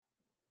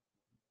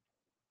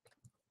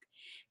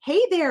Hey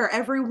there,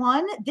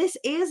 everyone. This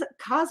is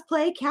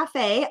Cosplay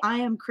Cafe. I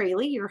am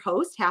Krayley, your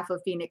host, half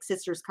of Phoenix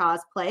Sisters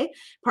Cosplay,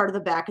 part of the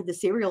Back of the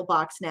Cereal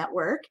Box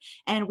Network.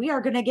 And we are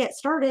going to get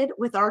started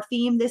with our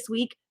theme this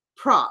week,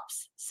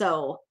 props.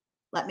 So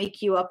let me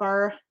cue up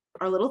our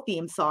little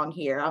theme song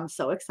here. I'm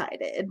so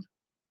excited.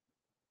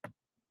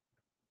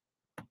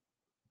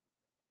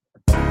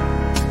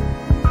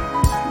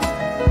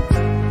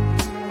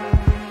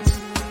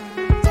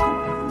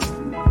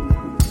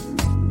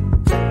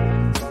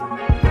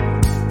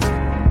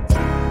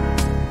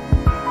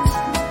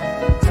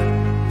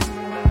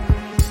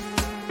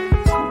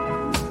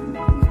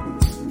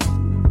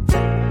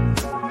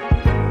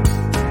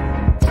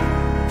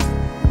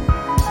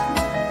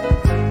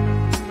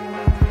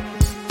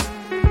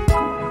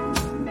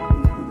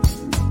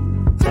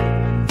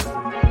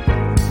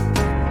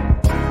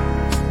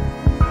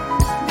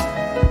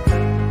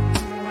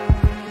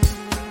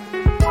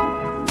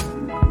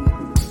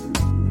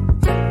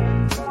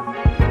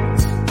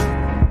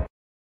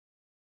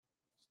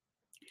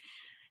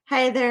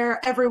 Hi there,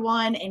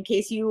 everyone. In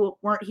case you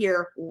weren't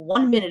here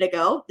 1 minute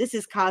ago, this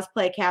is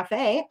Cosplay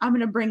Cafe. I'm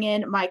going to bring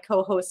in my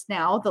co-host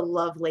now, the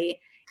lovely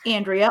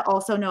Andrea,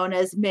 also known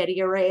as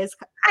Media Rays.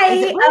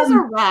 Is it Rays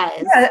or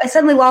Rise? Yeah, I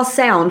suddenly lost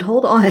sound.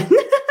 Hold on.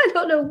 I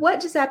don't know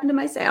what just happened to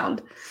my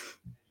sound.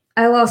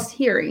 I lost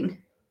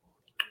hearing.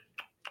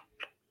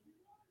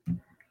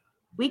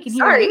 We can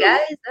hear Sorry, you.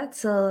 guys.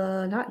 That's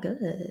not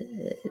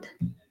good.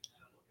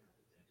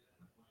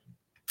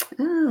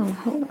 Oh,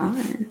 hold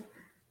on.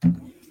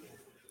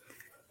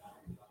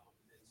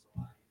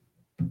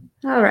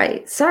 All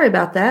right. Sorry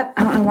about that.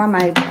 I don't know why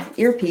my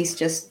earpiece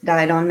just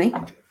died on me.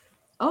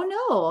 Oh,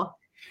 no.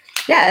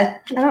 Yeah,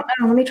 I don't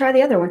know. Let me try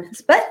the other one.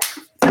 But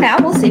for now,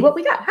 we'll see what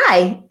we got.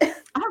 Hi.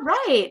 All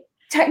right.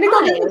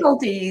 Technical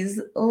difficulties.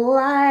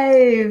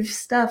 Live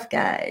stuff,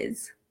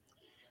 guys.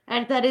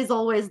 And that is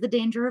always the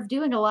danger of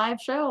doing a live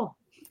show.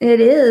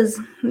 It is.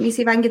 Let me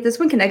see if I can get this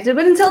one connected.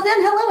 But until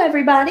then, hello,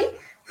 everybody.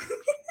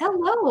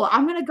 Hello.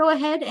 I'm going to go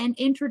ahead and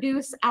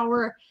introduce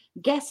our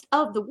guest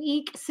of the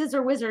week,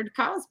 Scissor Wizard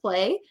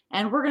Cosplay,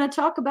 and we're going to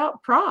talk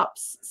about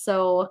props.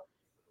 So,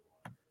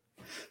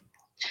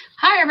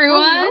 hi,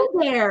 everyone.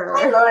 Hello there.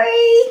 Hi,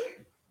 Lori.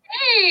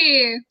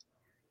 Hey.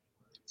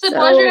 It's a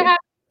pleasure to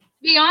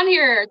be on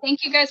here.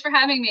 Thank you guys for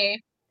having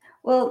me.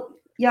 Well,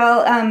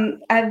 y'all,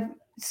 I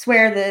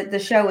swear the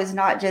show is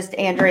not just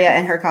Andrea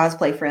and her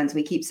cosplay friends.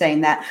 We keep saying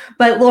that.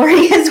 But Lori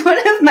is one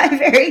of my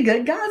very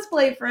good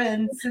cosplay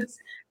friends.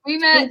 We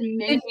met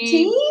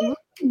 2015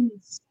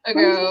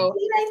 ago.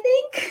 2015, I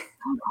think.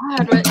 Oh,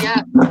 God. But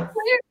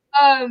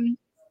yeah.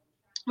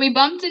 We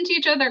bumped into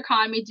each other at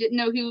con. We didn't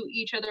know who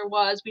each other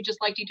was. We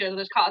just liked each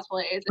other's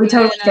cosplays. We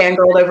totally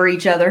fangirled over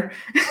each other.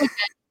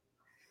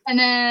 And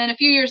then a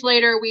few years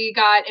later, we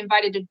got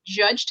invited to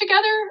judge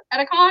together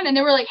at a con, and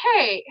they were like,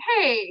 "Hey,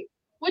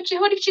 what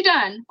have you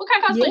done? What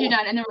kind of cosplay have you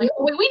done?" And they were like,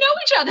 "Oh, wait, we know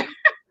each other."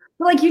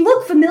 Like, you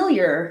look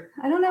familiar.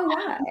 I don't know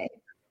why.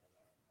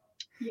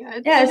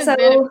 Yeah.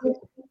 So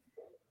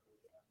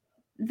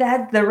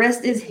that the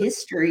rest is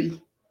history.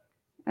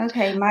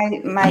 Okay,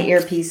 my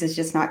earpiece is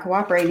just not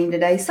cooperating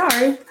today.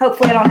 Sorry.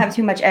 Hopefully, I don't have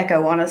too much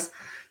echo on us.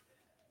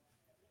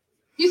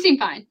 You seem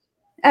fine.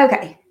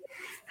 Okay.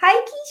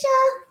 Hi,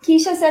 Keisha.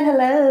 Keisha said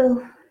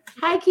hello.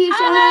 Hi, Keisha.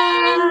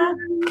 Hi.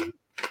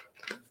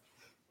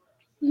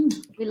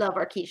 We love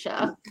our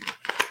Keisha.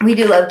 We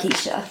do love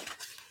Keisha.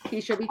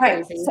 Keisha be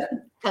crazy.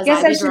 Because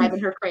I be driving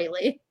her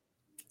crazy.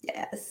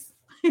 Yes.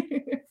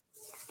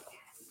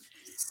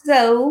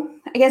 So,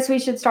 I guess we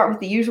should start with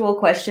the usual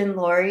question,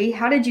 Lori.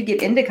 How did you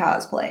get into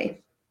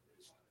cosplay?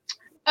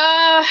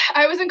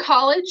 I was in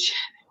college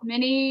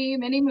many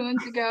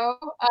moons ago,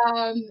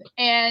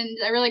 and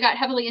I really got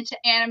heavily into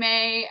anime,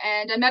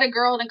 and I met a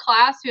girl in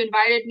class who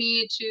invited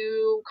me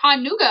to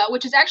Con Nuga,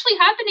 which is actually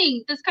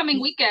happening this coming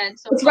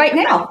weekend. So it's right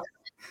now.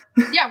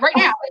 Yeah, right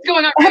now. It's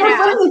going on right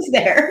now. Everyone's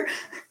there.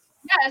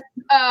 Yes.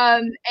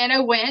 And I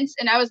went,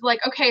 and I was like,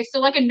 okay, so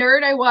like a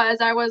nerd I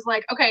was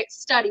like, okay,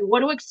 study.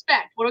 What to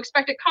expect? What to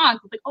expect at cons?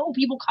 I was like, oh,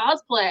 people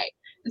cosplay.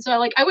 And so I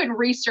went and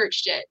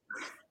researched it.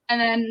 And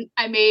then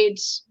I made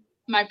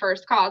my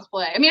first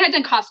cosplay. I mean, I'd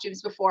done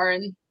costumes before,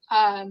 and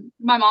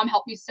my mom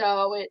helped me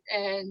sew it,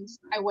 and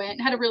I went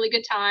and had a really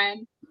good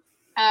time.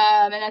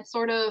 And that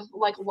sort of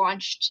like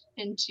launched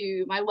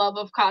into my love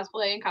of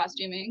cosplay and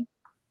costuming.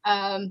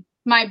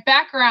 My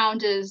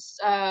background is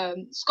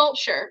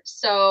sculpture,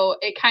 so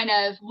it kind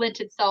of lent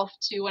itself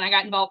to when I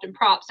got involved in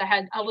props. I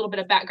had a little bit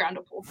of background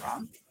to pull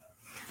from.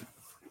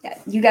 Yeah,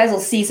 you guys will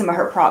see some of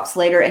her props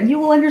later, and you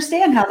will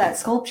understand how that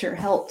sculpture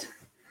helped.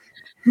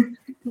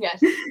 Yes.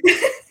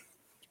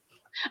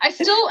 I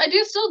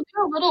do still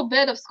do a little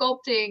bit of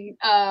sculpting.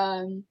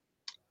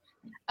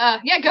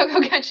 Yeah,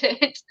 go catch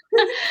it.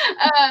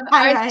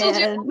 I still do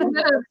a little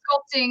bit of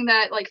sculpting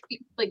that like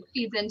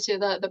feeds into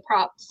the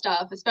prop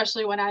stuff,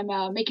 especially when I'm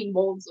making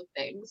molds of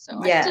things.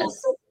 So yes. I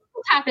still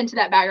tap into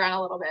that background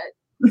a little bit.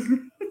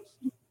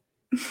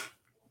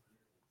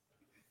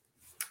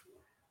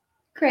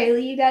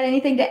 Krayley, you got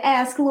anything to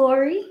ask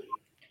Lori?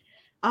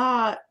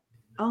 Oh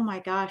my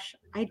gosh,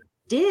 I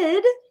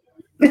did.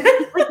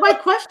 Like my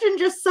question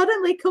just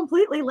suddenly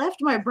completely left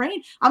my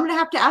brain. I'm gonna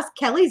have to ask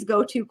Kelly's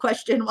go-to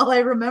question while I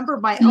remember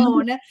my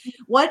own.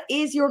 What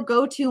is your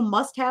go-to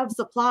must-have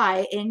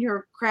supply in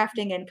your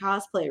crafting and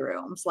cosplay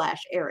room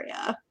 /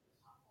 area?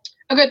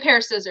 A good pair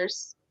of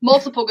scissors.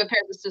 Multiple good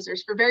pairs of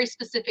scissors for very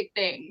specific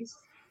things.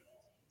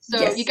 So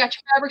Yes. you got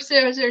your fabric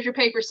scissors, your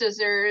paper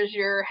scissors,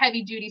 your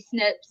heavy duty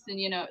snips,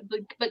 and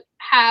but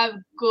have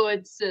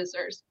good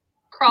scissors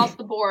across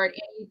the board.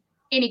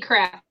 Any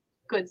craft,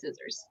 good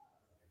scissors.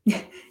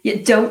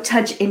 You don't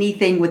touch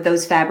anything with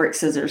those fabric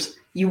scissors.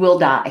 You will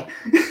die.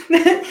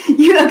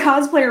 A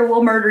cosplayer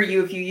will murder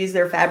you if you use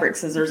their fabric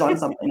scissors on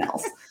something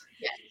else.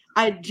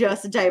 I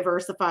just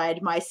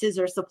diversified my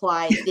scissor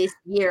supply this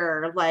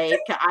year. Like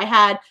I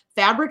had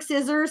fabric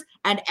scissors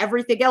and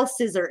everything else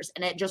scissors,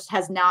 and it just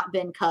has not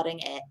been cutting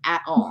it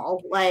at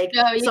all. Like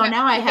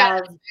now I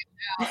have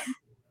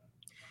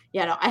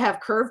I have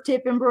curved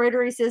tip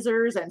embroidery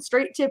scissors and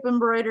straight tip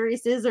embroidery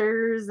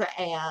scissors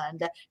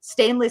and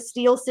stainless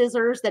steel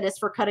scissors that is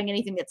for cutting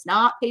anything that's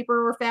not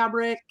paper or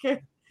fabric.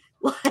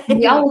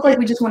 We all look like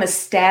we just want to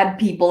stab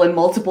people in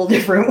multiple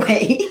different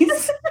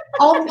ways.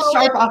 All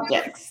sharp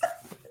objects.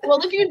 Well,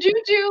 if you do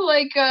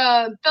like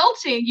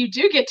felting, you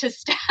do get to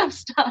stab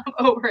stuff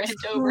over and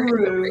over.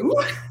 True.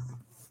 So,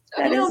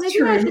 that is maybe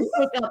true. I should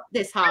pick up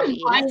this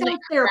hobby. That sounds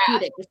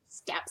therapeutic. Just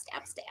stab.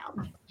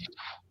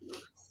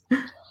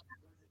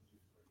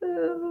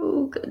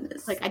 Oh,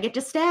 goodness. Like I get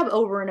to stab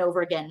over and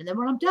over again. And then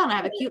when I'm done, I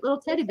have a cute little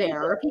teddy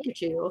bear or a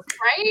Pikachu.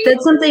 Right?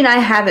 That's something I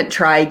haven't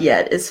tried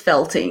yet is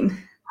felting.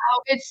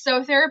 Oh, it's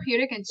so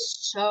therapeutic and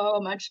so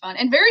much fun.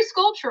 And very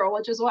sculptural,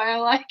 which is why I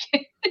like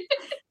it.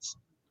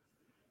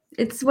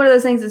 It's one of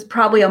those things that's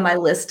probably on my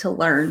list to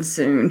learn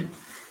soon.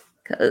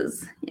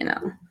 Because,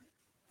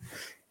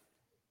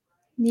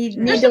 need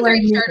to learn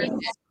new things.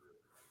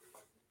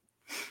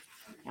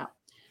 Yeah.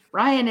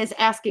 Ryan is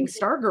asking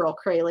Stargirl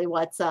Crayley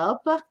what's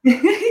up.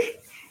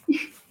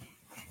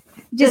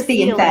 Just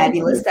being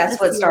fabulous. That's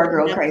what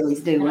Stargirl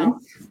Crayley's doing.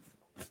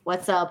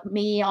 What's up?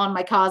 Me on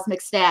my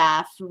cosmic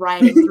staff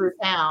riding through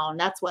town.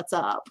 That's what's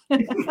up.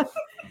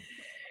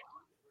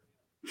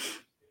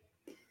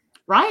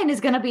 Ryan is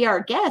going to be our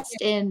guest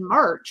in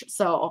March,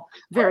 so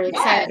very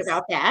excited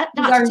about that.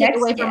 Not to take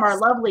away from our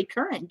lovely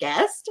current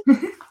guest.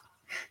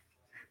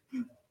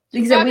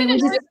 Because I've been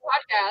enjoying the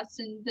podcast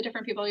and the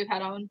different people you've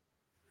had on.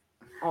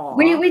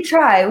 We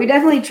try. We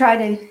definitely try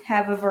to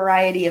have a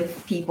variety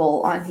of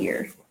people on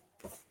here.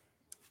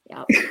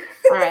 Yep.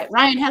 All right.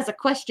 Ryan has a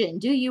question.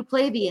 Do you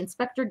play the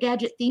Inspector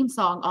Gadget theme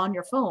song on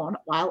your phone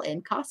while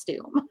in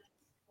costume?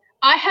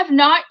 I have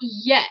not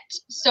yet.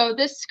 So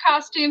this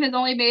costume has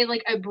only made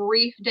like a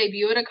brief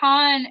debut at a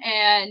con,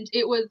 and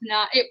it was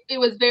not. It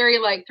was very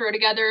like throw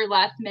together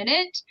last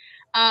minute.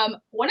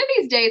 One of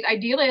these days,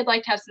 ideally, I'd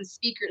like to have some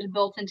speakers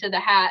built into the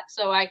hat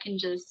so I can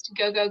just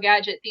go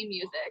gadget theme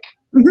music.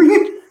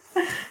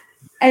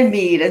 I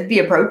mean, it'd be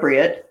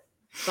appropriate.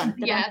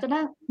 Yeah.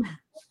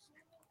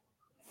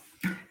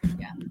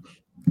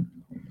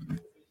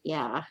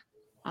 Yeah.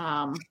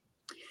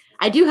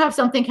 I do have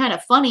something kind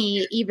of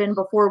funny even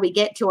before we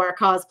get to our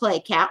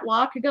cosplay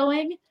catwalk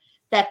going.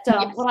 That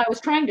when I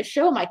was trying to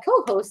show my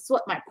co-hosts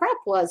what my prep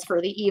was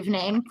for the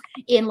evening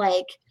in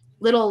like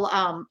little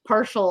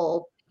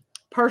partial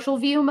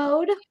view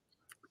mode.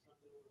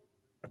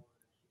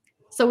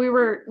 So we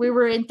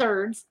were in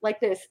thirds like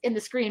this in the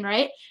screen,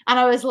 right? And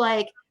I was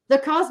like, the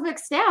cosmic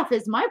staff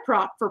is my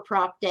prop for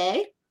prop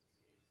day.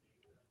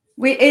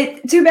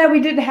 Too bad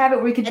we didn't have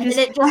it. We could And just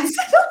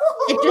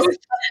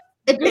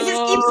it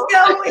just keeps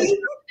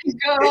going.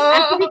 I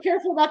have to be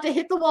careful not to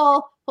hit the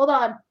wall. Hold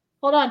on.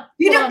 We're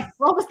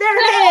almost there.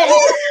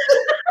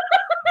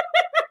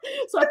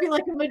 So I feel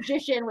like a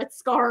magician with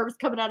scarves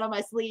coming out of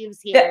my sleeves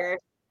here.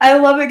 I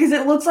love it because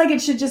it looks like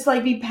it should just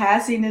like be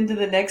passing into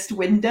the next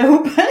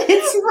window, but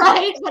it's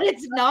right, but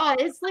it's not.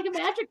 It's like a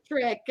magic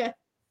trick.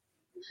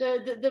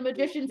 The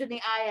magician's in the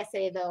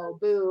ISA though.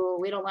 Boo,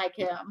 we don't like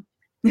him.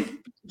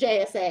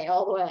 JSA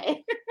all the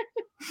way.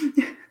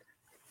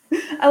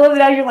 I love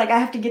that you're like, I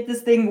have to get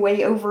this thing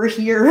way over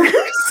here. And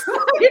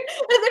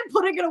then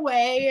putting it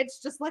away.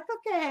 It's just like,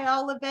 okay,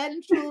 I'll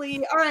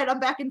eventually. All right, I'm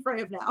back in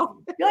frame now.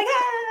 You're like,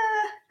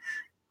 ah.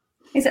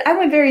 I said, I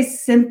went very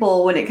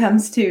simple when it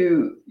comes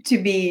to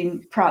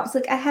being props.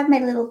 Like, I have my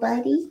little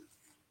buddy.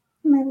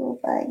 And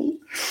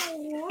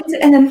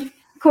then, of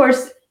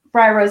course,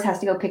 Briar Rose has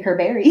to go pick her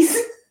berries.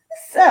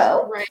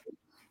 So right.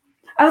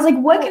 I was like,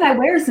 what can I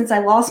wear since I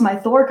lost my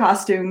Thor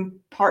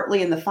costume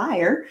partly in the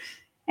fire?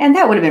 And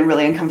that would have been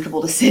really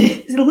uncomfortable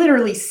to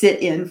literally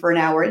sit in for an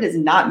hour. It is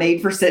not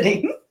made for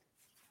sitting.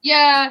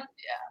 Yeah.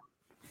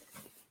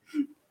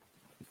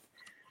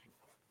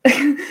 I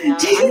mean,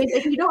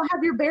 if you don't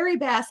have your berry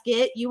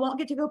basket, you won't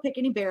get to go pick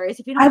any berries.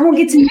 If you don't, I won't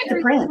get to meet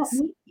the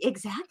prince.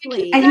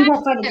 Exactly. And he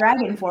won't fight a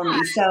dragon for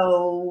me.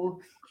 So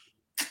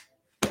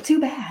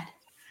too bad.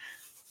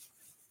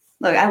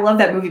 Look, I love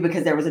that movie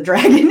because there was a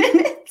dragon in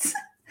it.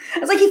 I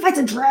was like, he fights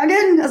a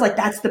dragon? I was like,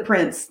 that's the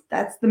prince.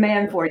 That's the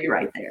man for you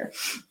right there.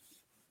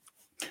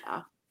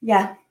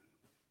 Yeah.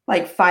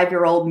 like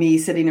 5-year-old me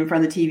sitting in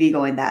front of the TV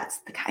going, that's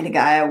the kind of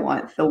guy I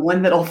want. The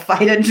one that'll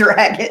fight a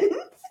dragon.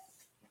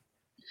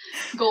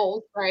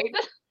 Goals, right?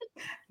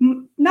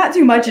 Not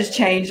too much has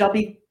changed. I'll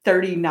be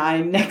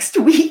 39 next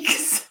week.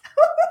 So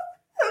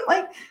I'm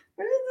like,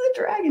 where's the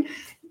dragon?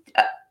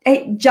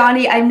 Hey,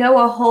 Johnny, I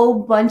know a whole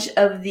bunch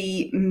of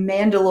the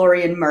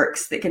Mandalorian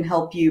mercs that can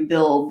help you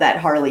build that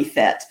Harley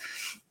Fett.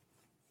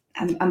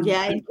 I'm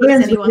in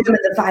friends case with him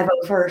at the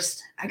 501st.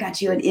 I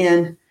got you an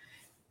in.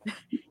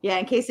 Yeah,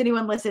 in case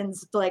anyone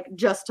listens like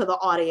just to the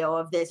audio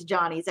of this,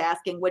 Johnny's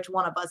asking which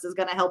one of us is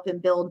going to help him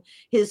build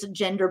his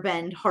gender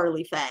bend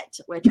Harley Fett,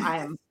 which I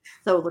am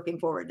so looking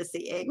forward to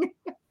seeing.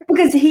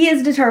 Because he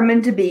is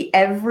determined to be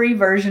every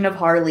version of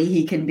Harley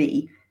he can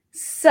be.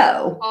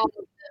 So,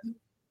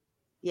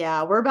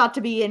 yeah, we're about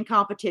to be in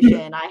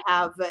competition. I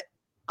have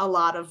a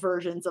lot of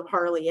versions of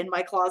Harley in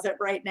my closet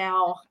right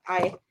now.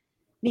 I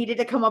needed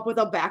to come up with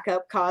a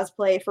backup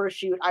cosplay for a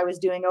shoot I was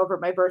doing over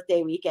my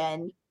birthday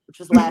weekend, which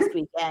was last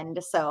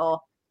weekend.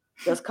 So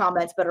those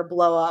comments better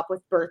blow up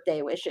with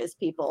birthday wishes,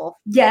 people.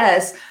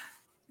 yes,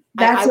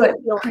 that's I what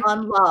feel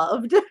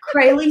unloved.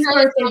 Craylie's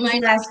birthday was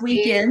last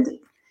weekend.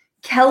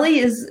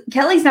 Kelly's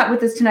not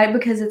with us tonight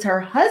because it's her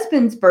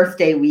husband's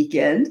birthday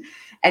weekend,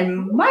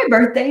 and my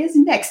birthday is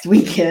next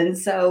weekend.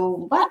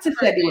 So lots of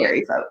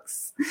February,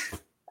 folks.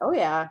 Oh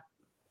yeah,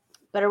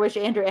 better wish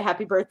Andrea a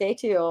happy birthday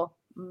too.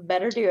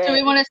 Better do it. Do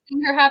we want to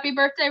sing her happy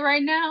birthday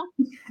right now?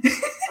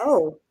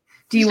 Oh,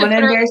 do you want to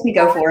embarrass me?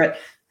 Go for it.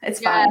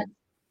 It's fine.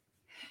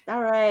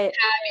 All right.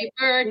 Happy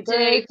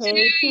birthday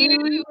to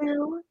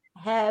you.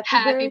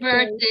 Happy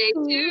birthday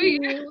to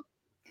you.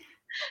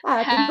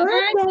 Happy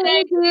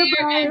birthday,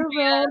 dear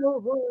Rose.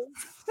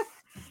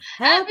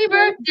 Happy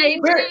birthday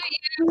to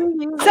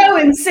you. So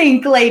in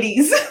sync,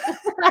 ladies.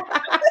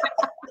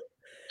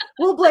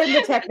 We'll blame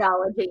the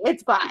technology.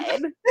 It's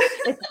fine.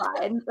 It's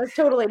fine. That's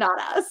totally not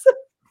us.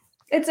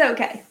 It's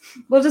okay.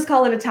 We'll just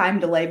call it a time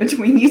delay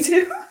between you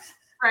two.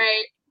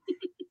 Right.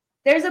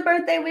 There's a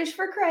birthday wish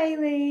for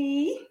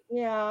Craylee.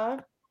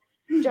 Yeah.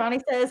 Johnny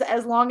says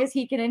as long as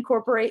he can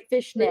incorporate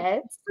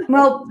fishnets.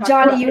 Well,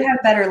 Johnny, you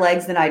have better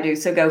legs than I do,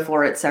 so go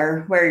for it,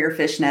 sir. Wear your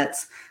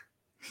fishnets.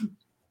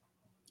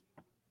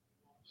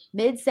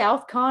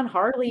 Mid-South Con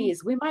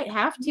Harleys. We might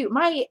have to.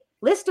 My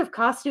list of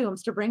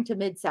costumes to bring to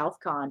Mid-South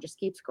Con just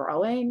keeps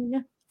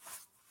growing.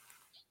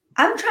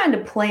 I'm trying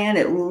to plan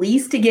at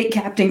least to get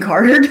Captain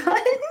Carter done.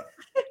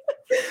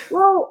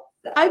 Well,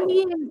 I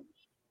mean,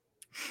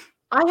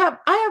 I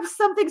have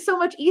something so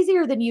much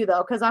easier than you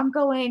though, because I'm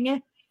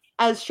going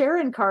as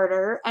Sharon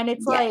Carter, and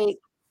it's like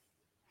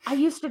I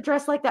used to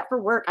dress like that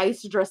for work. I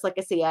used to dress like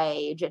a CIA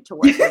agent to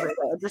work every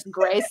day. Just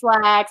gray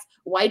slacks,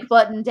 white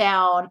button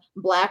down,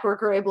 black or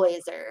gray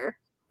blazer.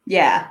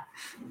 Yeah.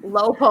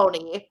 Low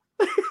pony.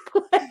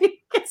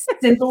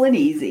 Simple and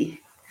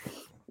easy.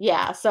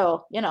 Yeah,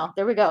 so,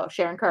 there we go.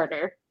 Sharon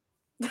Carter.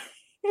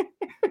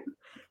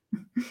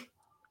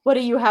 What do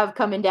you have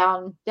coming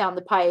down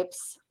the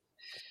pipes?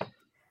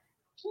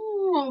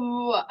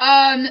 Ooh,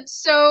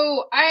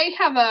 so I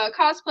have a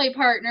cosplay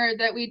partner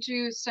that we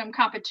do some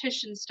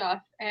competition stuff,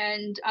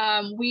 and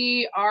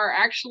we are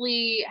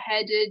actually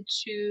headed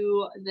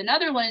to the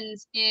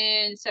Netherlands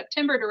in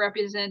September to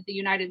represent the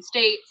United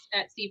States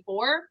at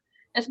C4.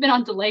 It's been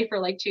on delay for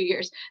like 2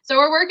 years. So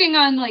we're working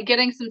on like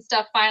getting some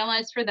stuff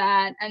finalized for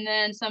that, and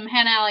then some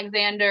Hannah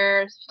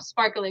Alexander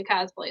sparkly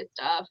cosplay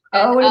stuff.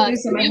 Oh, and, we'll do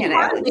some Hannah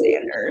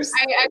Alexanders.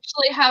 I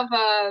actually have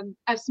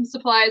some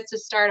supplies to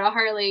start a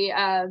Harley.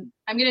 I'm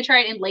gonna try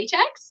it in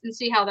latex and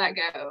see how that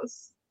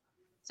goes.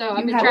 So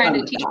I've been trying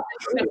to teach them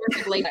how to work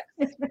with latex.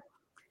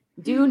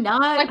 Do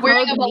not like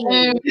wearing a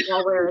balloon.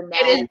 While wearing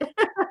that.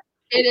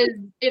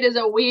 It is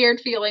a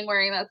weird feeling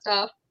wearing that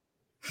stuff.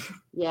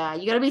 Yeah,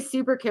 you got to be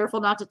super careful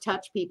not to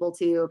touch people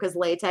too, because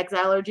latex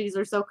allergies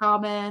are so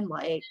common.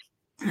 Like,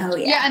 oh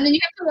yeah, and then you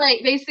have to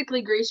like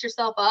basically grease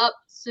yourself up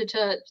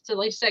to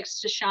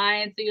latex to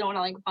shine, so you don't want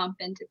to like bump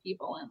into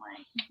people and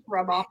like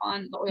rub off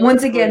on the oil.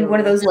 Once again, one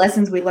of those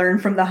lessons we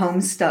learned from the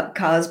Homestuck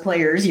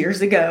cosplayers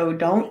years ago: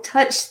 don't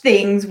touch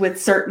things with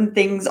certain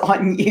things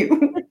on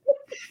you.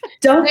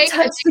 Don't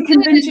touch the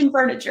convention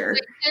furniture.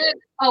 They did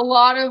a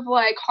lot of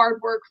like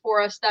hard work for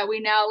us that we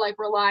now like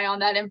rely on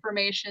that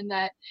information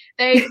that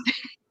they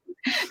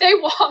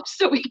walked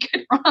so we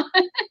could run.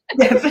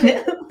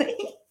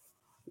 Definitely.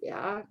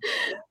 Yeah.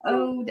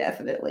 Oh,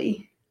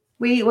 definitely.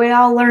 We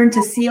all learned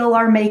to seal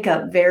our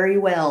makeup very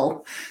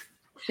well.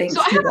 Thanks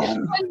so I to have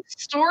them. a fun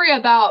story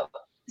about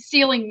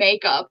sealing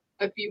makeup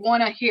if you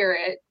want to hear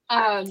it.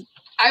 I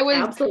was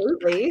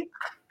absolutely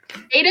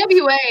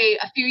AWA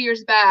a few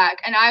years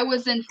back, and I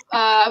was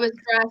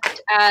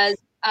dressed as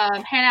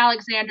Hannah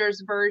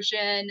Alexander's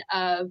version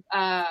of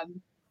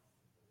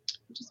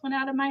just went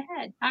out of my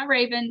head. Hi,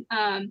 Raven.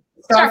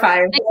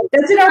 Starfire.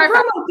 That's in our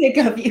promo pic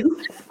of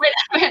you. Wait,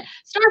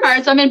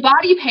 Starfire. So I'm in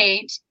body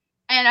paint,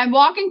 and I'm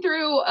walking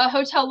through a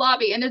hotel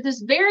lobby, and there's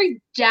this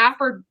very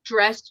dapper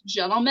dressed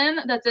gentleman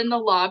that's in the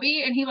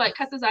lobby, and he like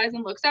cuts his eyes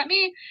and looks at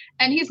me,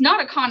 and he's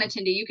not a con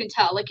attendee. You can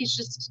tell, like he's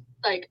just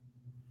like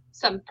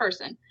some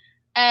person.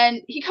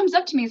 And he comes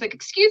up to me, he's like,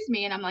 excuse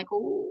me. And I'm like,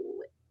 oh,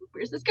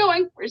 where's this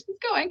going? Where's this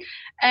going?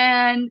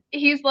 And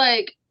he's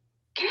like,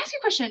 can I ask you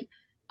a question?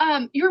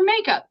 Your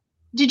makeup,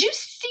 did you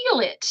seal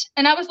it?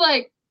 And I was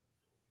like,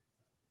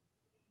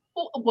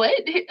 what?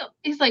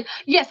 He's like,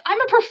 yes, I'm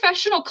a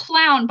professional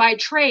clown by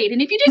trade.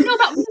 And if you didn't know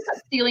about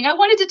makeup sealing, I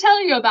wanted to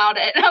tell you about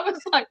it. And I was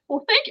like,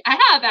 well, thank you. I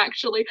have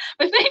actually,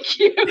 but thank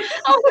you. I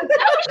was like,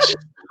 that was just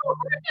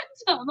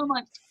so I'm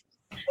like,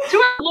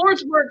 doing the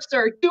Lord's work,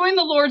 sir. Doing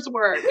the Lord's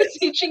work.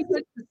 Teaching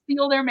kids to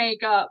seal their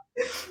makeup.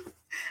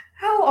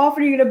 How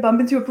often are you going to bump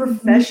into a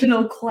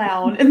professional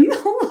clown in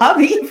the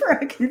lobby for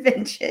a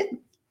convention?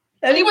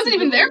 He wasn't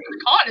even there for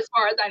the con, as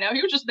far as I know.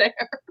 He was just there.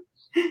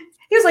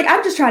 He was like,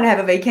 I'm just trying to have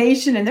a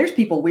vacation, and there's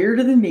people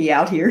weirder than me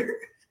out here.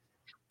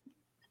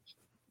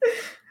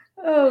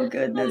 Oh,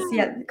 goodness.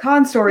 Yeah,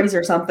 con stories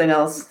are something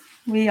else.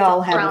 We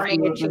all have a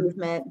few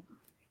achievement.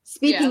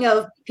 Speaking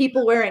of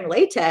people wearing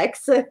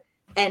latex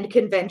and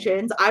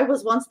conventions, I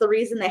was once the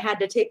reason they had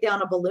to take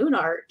down a balloon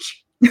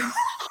arch.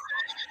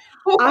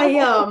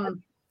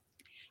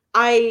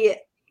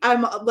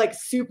 I'm like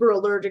super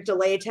allergic to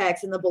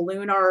latex, and the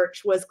balloon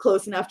arch was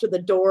close enough to the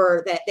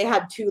door that they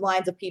had 2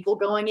 lines of people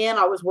going in.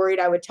 I was worried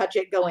I would touch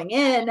it going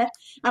in, and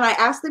I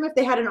asked them if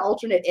they had an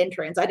alternate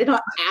entrance. I did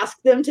not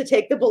ask them to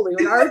take the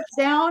balloon arch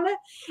down,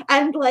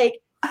 and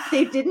like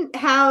they didn't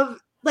have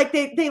like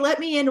they let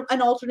me in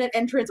an alternate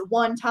entrance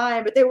one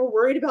time, but they were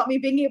worried about me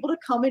being able to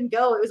come and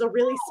go. It was a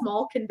really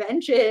small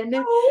convention,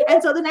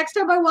 and so the next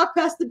time I walked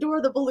past the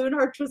door, the balloon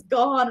arch was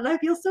gone, and I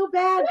feel so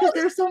bad because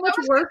there's so much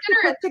work to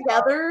put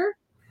together.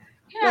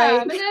 Yeah,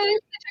 but they took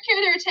care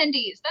of their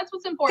attendees. That's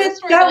what's important.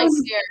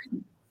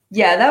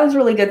 Yeah, that was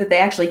really good that they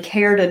actually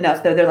cared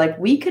enough, though. They're like,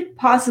 we could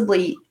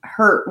possibly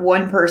hurt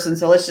one person,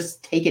 so let's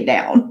just take it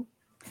down.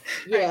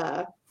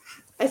 Yeah.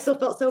 I still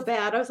felt so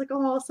bad. I was like,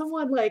 oh,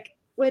 someone like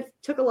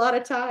took a lot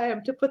of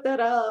time to put that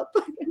up.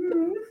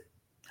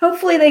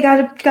 Hopefully they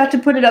got to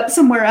put it up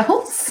somewhere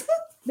else.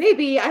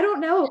 Maybe. I don't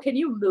know. Can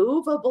you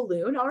move a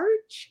balloon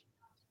arch?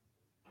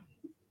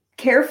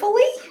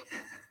 Carefully?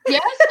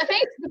 Yes, I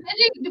think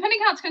depending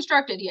how it's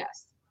constructed,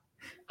 yes.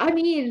 I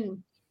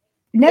mean,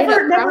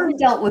 never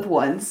dealt with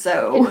one,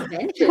 so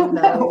convention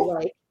though,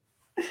 like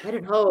I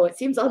don't know. It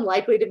seems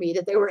unlikely to me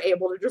that they were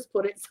able to just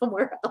put it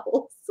somewhere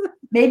else.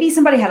 Maybe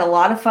somebody had a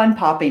lot of fun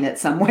popping it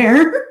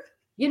somewhere.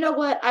 You know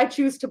what? I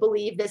choose to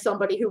believe that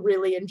somebody who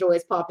really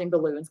enjoys popping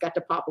balloons got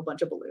to pop a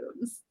bunch of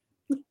balloons.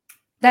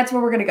 That's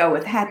where we're gonna go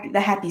with the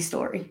happy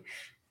story.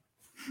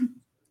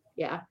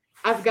 Yeah,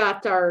 I've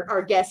got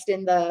our guest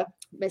in the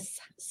Miss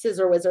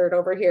Scissor Wizard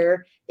over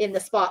here in the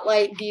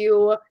spotlight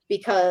view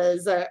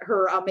because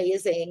her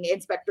amazing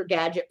Inspector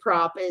Gadget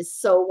prop is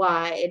so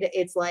wide.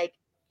 It's like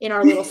in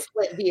our little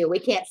split view. We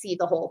can't see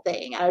the whole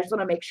thing. I just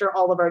want to make sure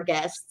all of our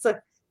guests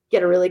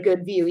get a really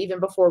good view even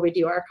before we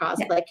do our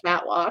cosplay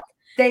catwalk.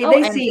 They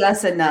see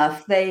us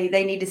enough. They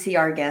need to see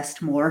our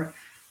guest more.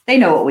 They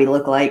know what we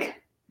look like.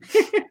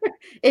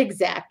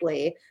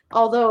 Exactly.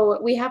 Although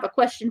we have a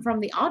question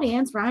from the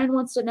audience. Ryan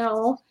wants to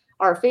know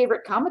our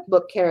favorite comic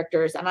book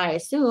characters, and I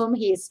assume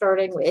he's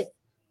starting with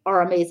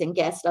our amazing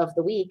guest of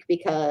the week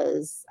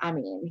because, I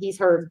mean, he's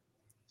heard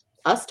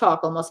us talk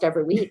almost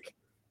every week.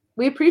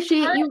 We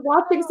appreciate you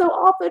watching so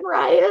often,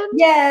 Ryan.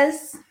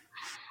 Yes.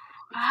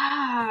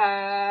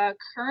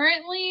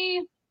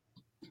 Currently,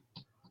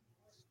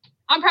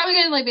 I'm probably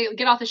gonna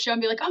get off the show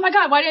and be like, oh my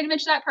god, why didn't I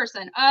mention that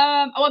person?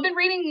 I've been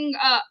reading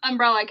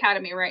Umbrella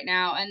Academy right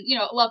now, and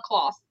love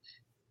Cloth.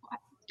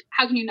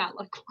 How can you not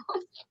love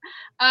Cloth?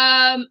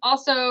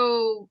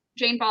 Also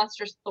Jane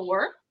Foster's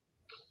Thor.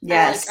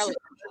 Yes. I like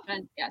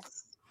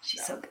yes.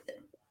 She's so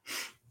good.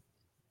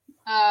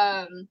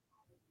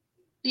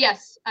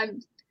 Yes,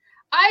 I'm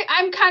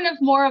kind of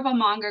more of a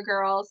manga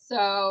girl,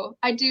 so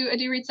I do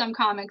read some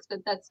comics,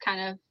 but that's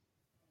kind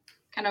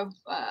of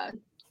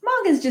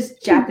manga's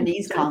just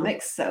Japanese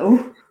comics,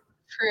 so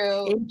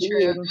true. Do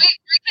we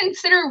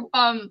consider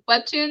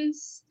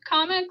webtoons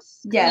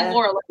comics? Yeah,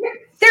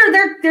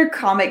 they're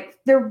comic.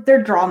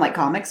 They're drawn like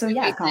comics, so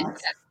yeah,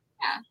 comics.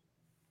 Yeah,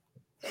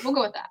 we'll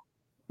go with that.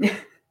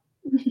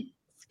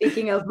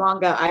 Speaking of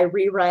manga, I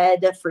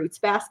reread Fruits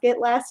Basket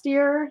last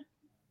year.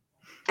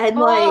 And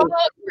right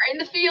in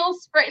the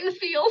fields.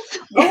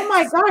 Oh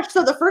my gosh.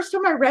 So the first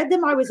time I read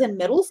them, I was in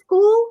middle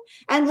school,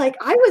 and like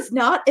I was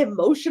not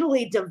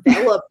emotionally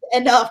developed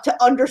enough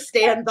to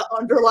understand the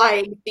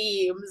underlying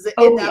themes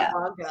in that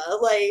manga.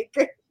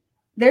 Like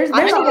there's a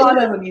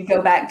lot of them you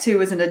go back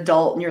to as an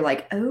adult and you're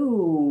like,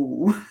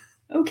 oh,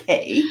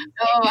 okay.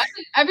 Oh,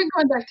 I've been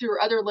going back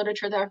through other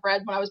literature that I've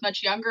read when I was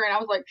much younger, and I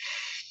was like,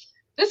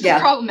 this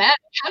is problematic.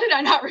 How did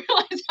I not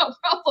realize how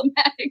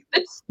problematic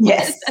this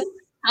is?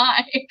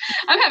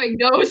 I'm having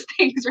those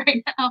things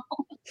right now.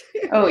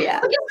 Oh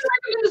yeah.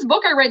 This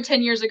book I read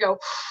 10 years ago.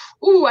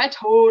 Ooh, I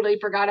totally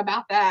forgot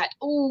about that.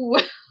 Ooh.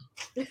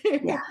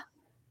 Yeah.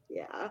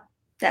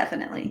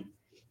 Definitely.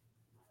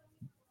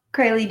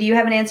 Krayley, do you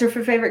have an answer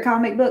for favorite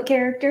comic book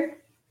character?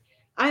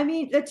 I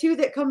mean, the two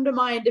that come to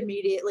mind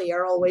immediately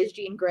are always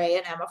Jean Grey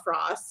and Emma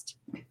Frost.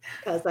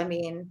 Because, I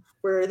mean,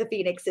 we're the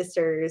Phoenix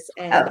sisters.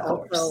 And Of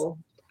course. also,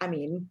 I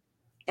mean,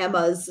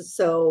 Emma's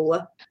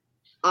so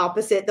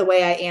opposite the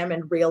way I am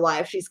in real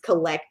life. She's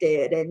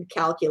collected and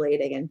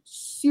calculating and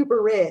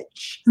super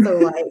rich. So,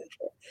 like,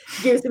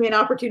 gives me an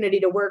opportunity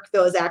to work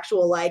those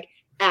actual, like,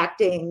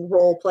 acting,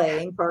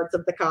 role-playing parts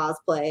of the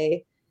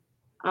cosplay.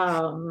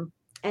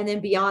 And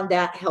then beyond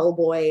that,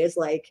 Hellboy is,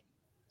 like,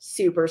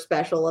 super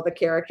special of a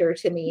character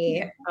to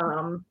me.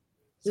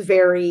 He's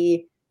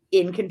very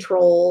in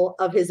control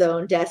of his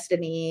own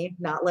destiny,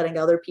 not letting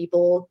other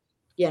people,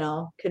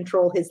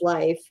 control his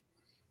life.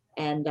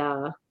 And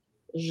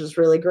it's just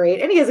really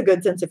great. And he has a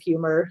good sense of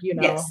humor,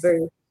 Yes.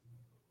 very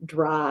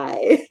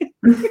dry.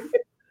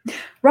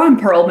 Ron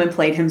Perlman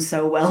played him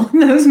so well in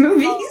those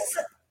movies.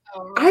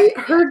 I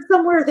heard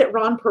somewhere that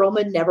Ron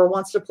Perlman never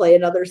wants to play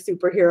another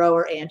superhero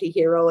or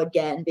anti-hero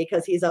again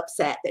because he's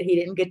upset that he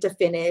didn't get to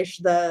finish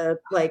the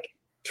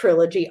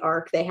trilogy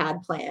arc they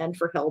had planned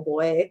for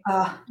Hellboy.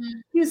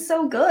 He was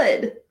so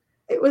good.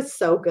 It was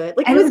so good.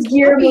 And it was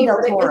Guillermo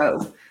del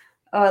Toro.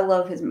 I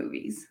love his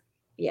movies.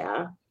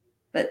 Yeah.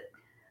 But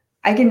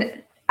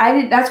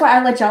that's why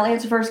I let y'all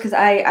answer first, because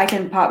I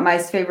can pop my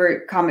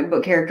favorite comic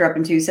book character up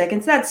in 2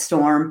 seconds. That's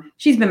Storm.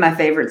 She's been my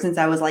favorite since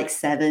I was like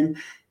 7.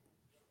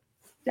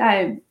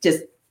 I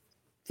just,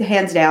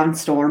 hands down,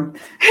 Storm.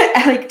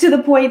 Like, to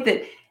the point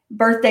that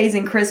birthdays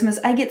and Christmas,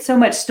 I get so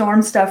much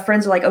Storm stuff.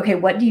 Friends are like, okay,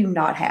 what do you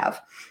not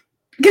have?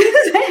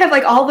 Because I have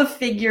like all the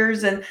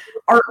figures and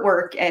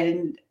artwork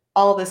and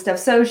all this stuff.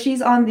 So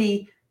she's on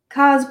the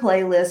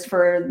cosplay list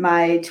for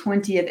my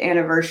 20th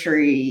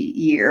anniversary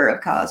year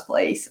of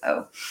cosplay.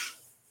 So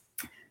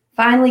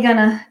finally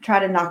gonna try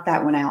to knock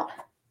that one out.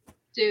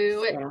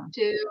 Do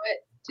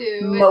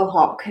it.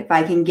 Mohawk, if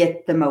I can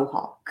get the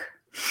Mohawk.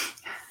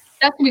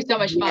 That's gonna be so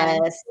much fun.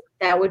 Yes,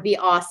 that would be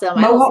awesome.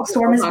 Mohawk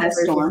Storm is best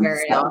Storm.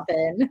 Very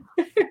often.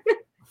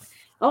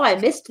 Oh, I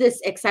missed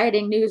this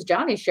exciting news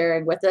Johnny's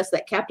sharing with us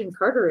that Captain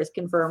Carter is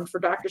confirmed for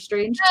Doctor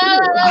Strange 2. No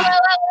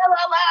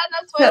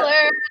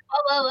spoiler.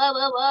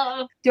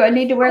 Do I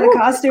need to wear the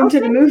costume to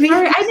the movie?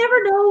 Sorry, I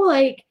never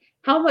know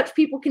how much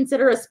people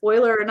consider a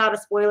spoiler or not a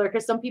spoiler,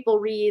 because some people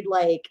read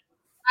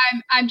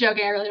I'm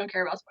joking. I really don't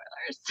care about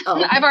spoilers.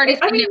 Oh, I've already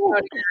seen it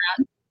floating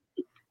around.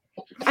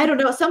 I don't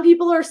know. Some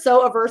people are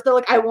so averse. They're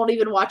like, I won't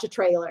even watch a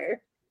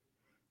trailer.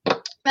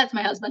 That's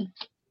my husband.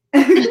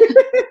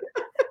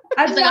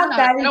 I'm not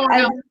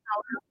that.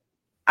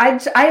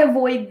 I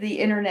avoid the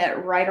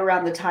internet right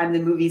around the time the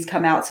movies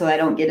come out so I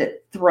don't get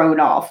it thrown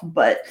off.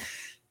 But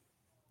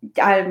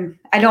I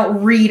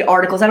don't read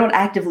articles. I don't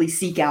actively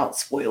seek out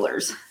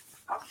spoilers.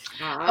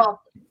 I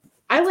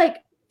like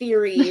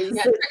theories.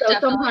 So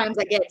sometimes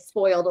I get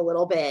spoiled a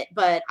little bit,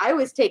 but I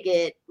always take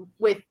it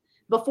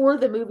before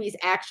the movie's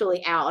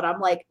actually out. I'm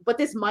like, but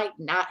this might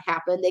not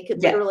happen. They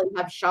could literally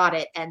have shot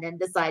it and then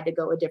decide to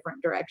go a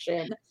different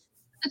direction.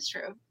 That's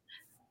true.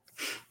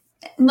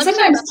 And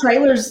sometimes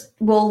trailers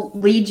will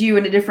lead you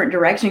in a different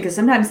direction, because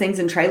sometimes things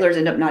in trailers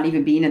end up not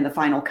even being in the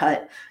final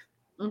cut.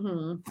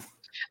 Mm-hmm.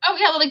 Oh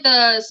yeah, like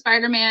the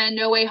Spider-Man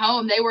No Way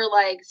Home, they were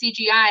like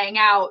CGIing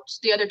out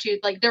the other two.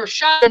 Like they were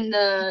shot in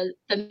the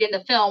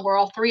film where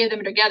all 3 of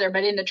them are together,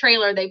 but in the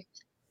trailer they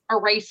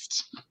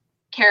erased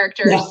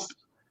characters. Yeah.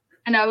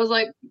 And I was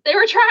like, they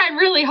were trying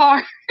really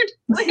hard,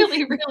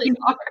 really, really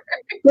hard.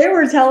 They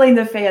were telling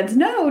the fans,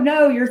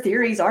 no, your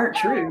theories aren't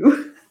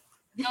true.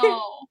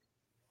 No.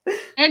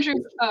 Andrew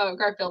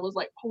Garfield was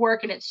like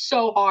working it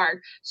so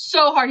hard.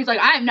 He's like,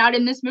 I am not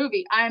in this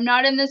movie.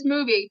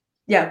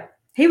 Yeah,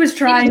 he was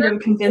trying to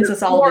convince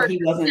us all that he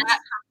wasn't. That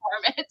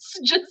performance,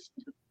 just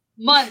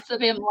months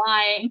of him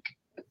lying.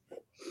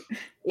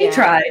 He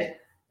tried.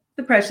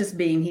 The precious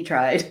being, he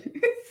tried.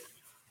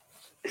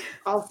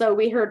 Also,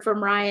 we heard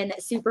from Ryan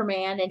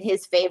Superman and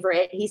his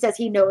favorite. He says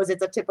he knows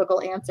it's a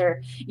typical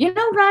answer.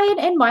 Ryan,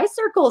 in my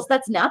circles,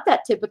 that's not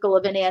that typical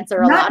of an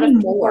answer. Not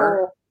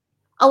anymore.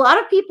 A lot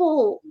of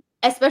people,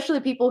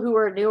 especially people who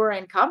are newer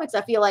in comics,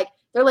 I feel like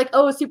they're like,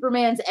 oh,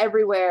 Superman's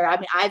everywhere. I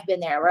mean, I've been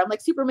there where I'm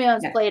like,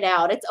 Superman's played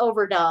out. It's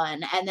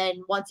overdone. And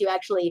then once you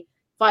actually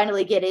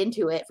finally get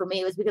into it, for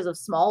me, it was because of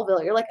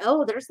Smallville. You're like,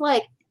 oh, there's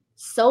like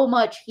so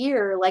much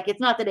here. Like,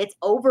 it's not that it's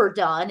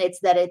overdone. It's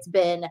that it's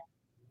been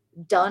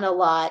done a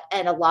lot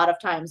and a lot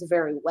of times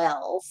very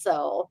well.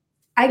 So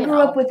I grew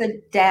up with a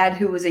dad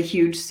who was a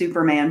huge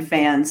Superman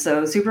fan.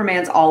 So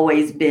Superman's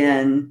always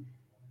been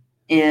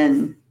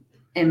in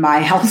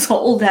my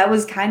household. That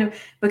was kind of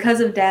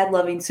because of Dad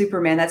loving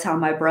Superman. That's how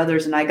my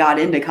brothers and I got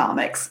into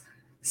comics.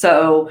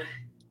 So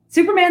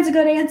Superman's a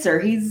good answer.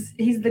 He's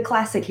the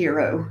classic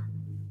hero.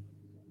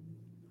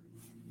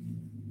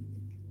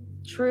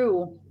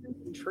 True.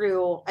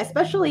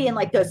 Especially in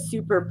like the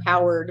super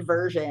powered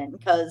version,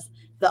 because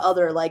the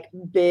other like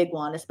big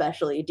one,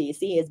 especially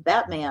DC, is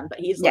Batman, but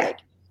he's like,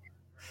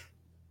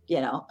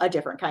 a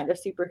different kind of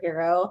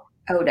superhero.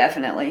 Oh,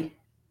 definitely.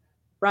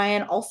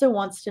 Ryan also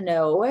wants to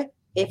know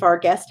if our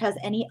guest has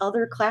any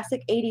other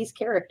classic 80s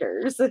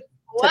characters to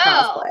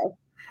cosplay.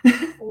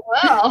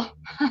 Well,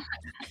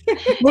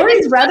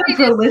 Lori's rather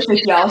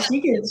prolific, y'all.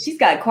 She's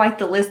got quite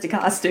the list of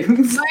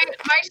costumes. My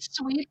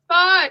sweet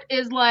spot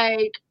is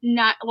like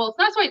not it's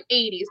not quite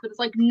 80s, but it's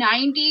like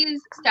 90s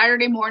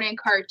Saturday morning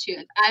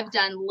cartoons. I've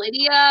done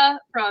Lydia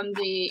from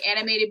the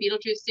animated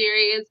Beetlejuice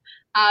series.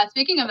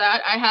 Speaking of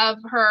that, I have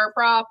her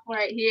prop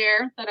right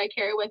here that I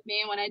carry with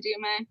me when I do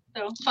my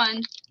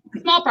fun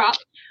small prop.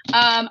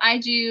 I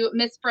do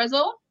Miss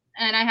Frizzle,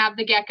 and I have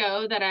the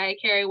gecko that I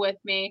carry with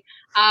me.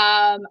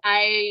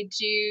 I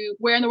do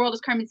Where in the World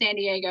is Carmen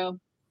Sandiego?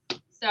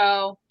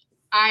 So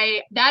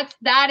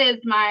that is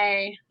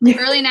my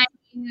early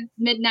 90s,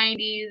 mid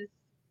 90s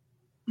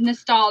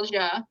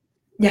nostalgia.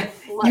 Yeah,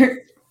 your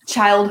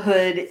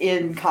childhood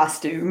in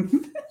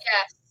costume.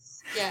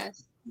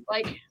 Yes.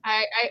 Like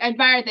I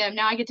admire them.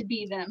 Now I get to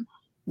be them.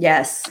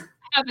 Yes. I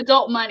have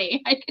adult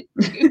money. I can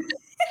do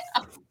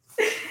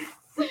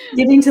this.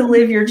 Getting to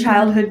live your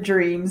childhood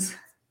dreams.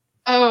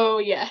 Oh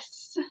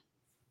yes.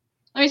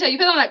 Let me tell you,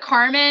 put on that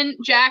Carmen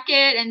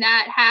jacket and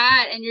that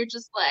hat, and you're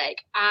just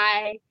like,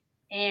 I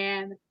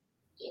am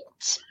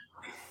it.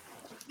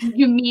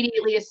 You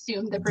immediately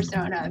assume the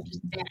persona of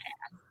just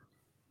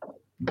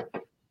badass.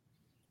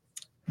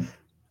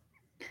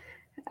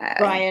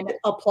 Brian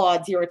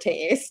applauds your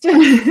taste.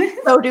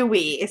 So do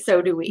we.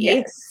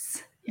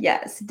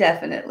 Yes,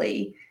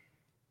 definitely.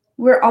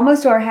 We're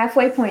almost to our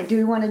halfway point. Do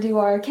we want to do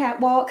our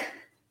catwalk?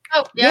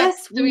 Oh,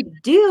 yes, we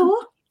do.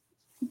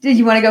 Did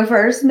you want to go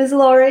first, Ms.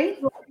 Lori?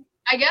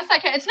 I guess I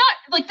can. It's not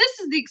like this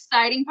is the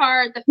exciting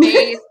part, the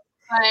face,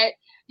 but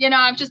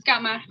I've just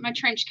got my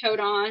trench coat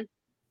on.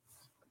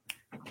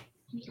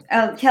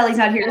 Kelly's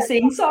not here to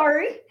sing.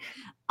 Sorry.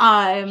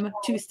 I'm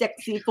too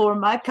sexy for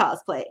my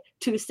cosplay.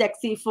 Too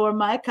sexy for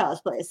my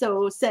cosplay.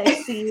 So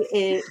sexy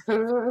it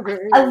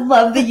hurts. I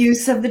love the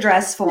use of the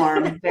dress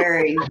form.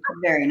 Very,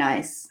 very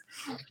nice.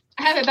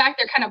 I have it back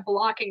there kind of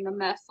blocking the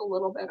mess a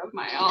little bit of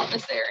my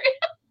office area.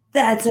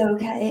 That's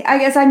okay. I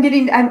guess I'm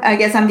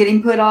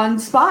getting put on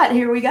spot.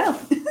 Here we go.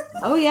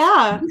 Oh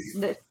yeah.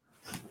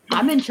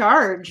 I'm in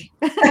charge.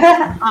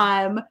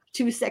 I'm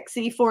too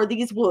sexy for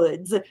these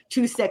woods.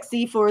 Too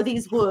sexy for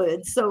these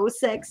woods. So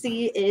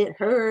sexy it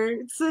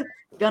hurts.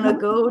 Gonna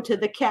go to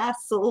the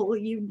castle.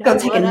 You know, go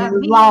take a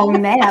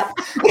long nap.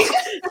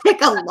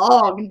 Take a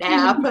long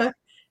nap.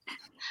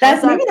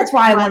 That's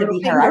why I want to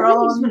be her. I really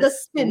on the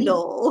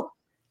spindle.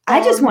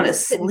 I just want to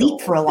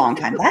sleep for a long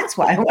time. That's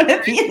why I want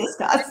to be in this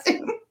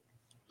costume.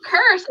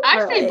 Curse!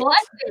 I say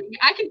blessing.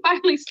 I can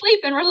finally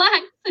sleep and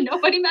relax, and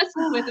nobody messes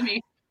with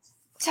me.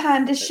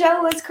 Time to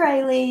show us,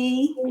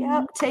 Krayley.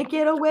 Yep, take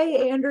it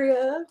away,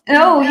 Andrea.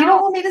 No, you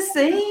don't want me to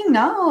sing?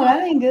 No,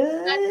 that ain't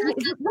good.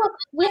 Look,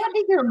 we have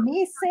to hear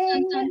me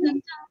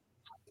sing.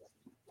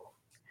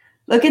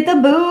 Look at the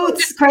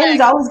boots. Krayley's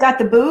always got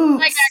the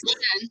boots.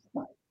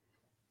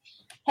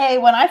 Hey,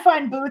 when I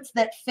find boots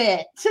that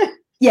fit.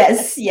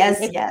 Yes. We can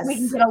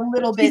get a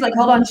little bit. He's like,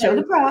 hold on, show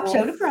the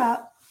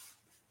prop.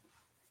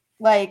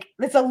 Like,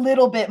 it's a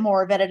little bit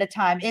more of it at a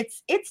time.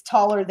 It's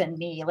taller than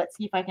me. Let's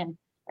see if I can.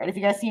 Right, if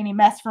you guys see any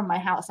mess from my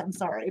house, I'm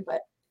sorry,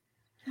 but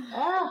can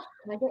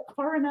I get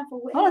far enough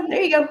away? Oh,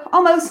 there you go.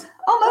 Almost.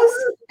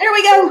 There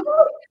we go.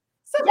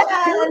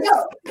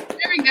 Yes.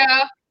 There we go.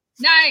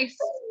 Nice.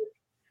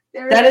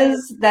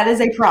 That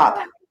is a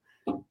prop.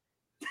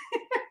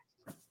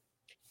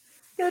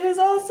 That is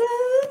awesome.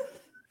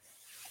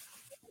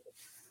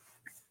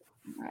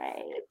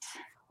 Right.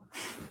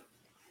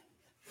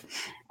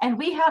 And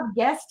we have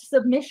guest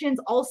submissions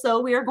also.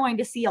 We are going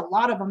to see a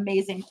lot of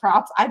amazing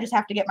props. I just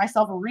have to get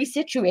myself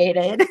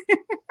resituated.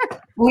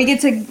 We get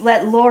to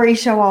let Lori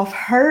show off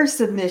her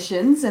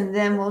submissions, and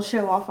then we'll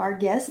show off our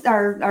guests,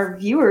 our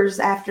viewers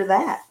after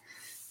that.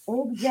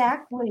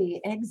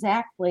 Exactly.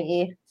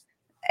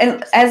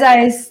 And as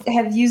I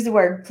have used the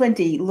word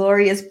plenty,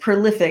 Lori is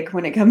prolific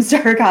when it comes to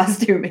her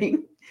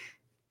costuming.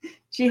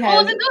 She has.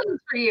 I've been doing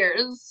this for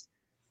years.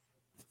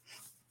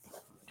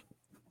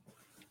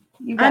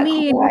 I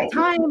mean,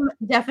 time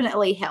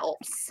definitely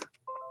helps.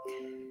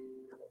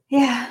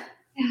 Yeah.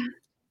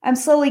 I'm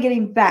slowly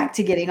getting back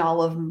to getting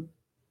all of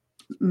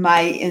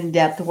my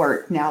in-depth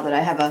work now that I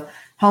have a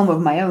home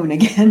of my own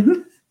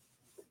again.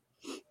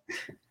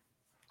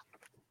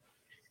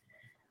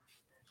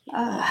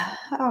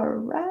 All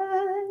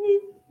right.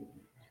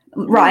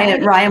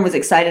 Ryan was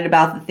excited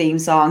about the theme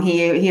song.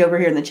 He over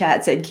here in the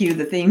chat said, "Cue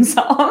the theme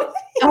song."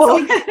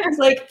 It's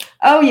like,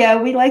 oh yeah,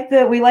 we like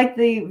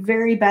the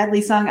very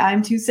badly sung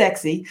 "I'm Too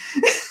Sexy."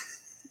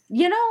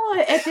 You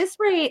know, at this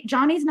rate,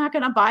 Johnny's not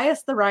going to buy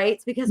us the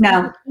rights because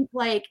no. we keep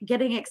like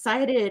getting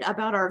excited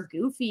about our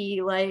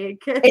goofy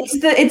like.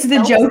 It's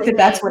the joke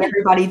that's what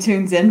everybody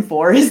tunes in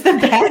for is the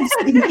bad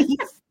singing.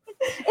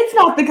 It's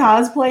not the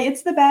cosplay;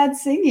 it's the bad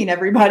singing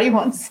everybody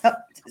wants to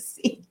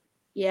see.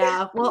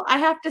 Yeah, well, I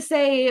have to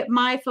say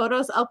my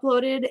photos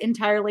uploaded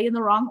entirely in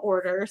the wrong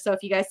order. So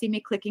if you guys see me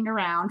clicking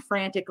around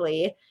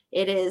frantically,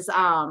 it is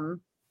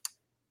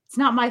it's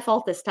not my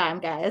fault this time,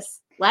 guys.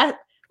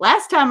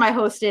 Last time I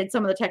hosted,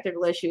 some of the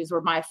technical issues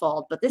were my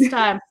fault, but this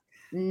time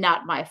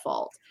not my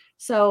fault.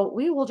 So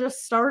we will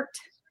just start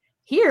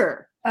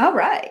here. All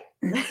right.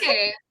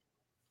 Okay.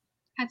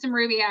 Had some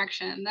ruby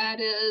action. That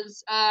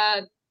is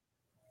I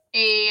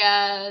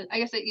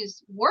guess I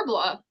used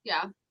Warbler.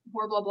 Yeah,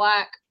 Warbler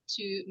Black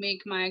to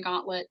make my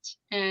gauntlet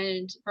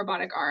and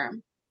robotic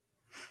arm.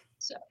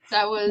 So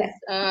that was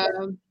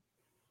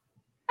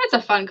that's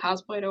a fun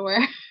cosplay to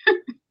wear.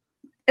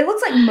 It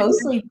looks like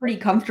mostly pretty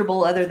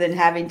comfortable, other than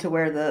having to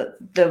wear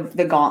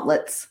the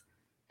gauntlets.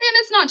 And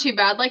it's not too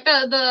bad. Like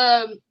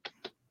the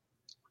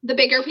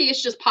bigger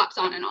piece just pops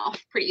on and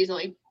off pretty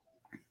easily.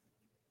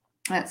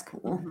 That's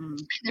cool. And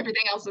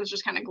everything else is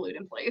just kind of glued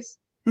in place.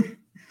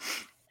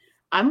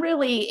 I'm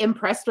really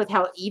impressed with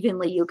how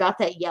evenly you got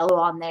that yellow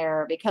on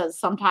there, because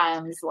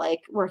sometimes, like,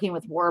 working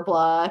with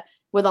Warbler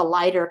with a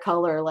lighter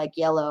color like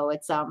yellow,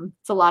 it's a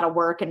lot of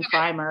work and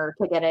primer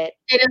to get it.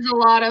 It is a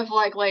lot of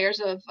like layers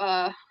of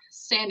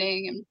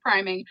sanding and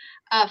priming.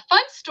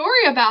 Fun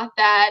story about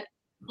that.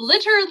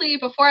 Literally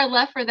before I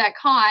left for that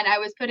con, I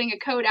was putting a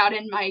coat out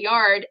in my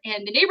yard,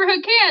 and the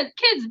neighborhood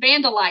kids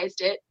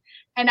vandalized it.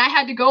 And I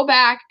had to go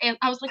back, and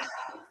I was like,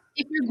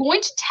 if you're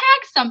going to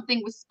tag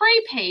something with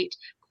spray paint,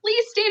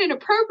 please stay at an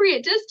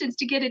appropriate distance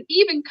to get an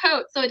even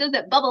coat so it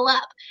doesn't bubble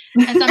up.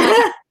 And so I'm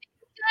like,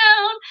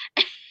 down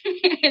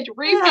and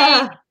repaint.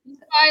 Yeah.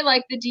 Why,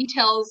 like, the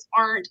details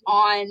aren't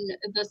on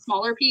the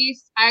smaller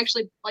piece. I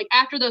actually, like,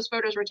 after those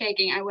photos were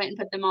taken, I went and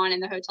put them on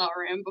in the hotel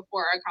room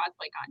before a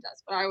cosplay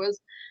contest. But I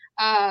was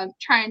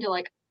trying to,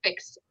 like,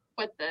 fix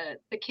what the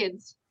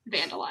kids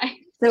vandalized.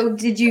 So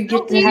did you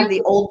get to have the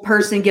old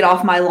person get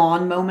off my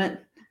lawn moment?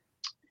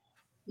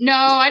 No,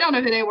 I don't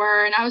know who they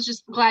were, and I was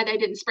just glad they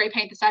didn't spray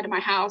paint the side of my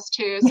house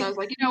too. So I was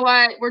like, you know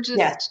what, we're just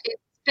it's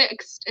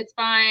fixed, it's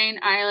fine.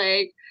 I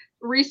like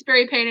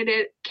re-spray painted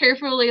it,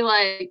 carefully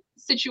like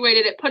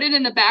situated it, put it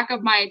in the back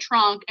of my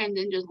trunk, and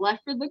then just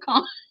left for the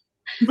con.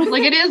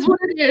 Like, it is what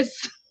it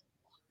is.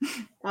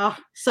 Oh,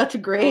 such a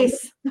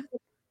grace.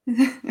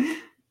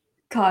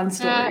 Con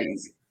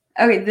stories.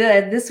 Okay,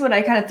 this one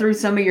I kind of threw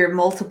some of your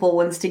multiple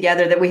ones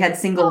together that we had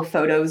single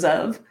photos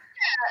of.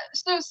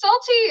 So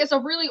Salty is a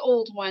really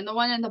old one, the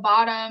one in the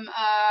bottom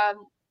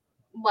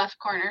left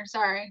corner.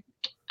 Sorry,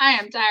 I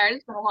am tired.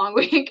 It's been a long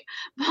week.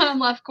 Bottom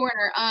left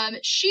corner.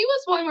 She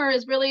was one where I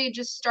was really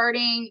just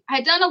starting. I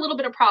had done a little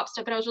bit of prop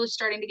stuff, but I was really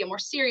starting to get more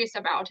serious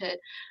about it.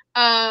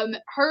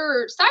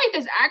 Her scythe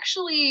is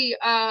actually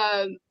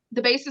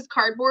the base is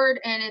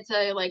cardboard, and it's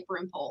a like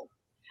broom pole.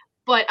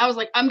 But I was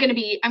like, I'm gonna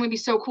be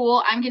so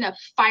cool. I'm gonna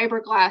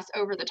fiberglass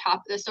over the top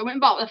of this. So I went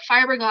and bought a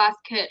fiberglass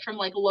kit from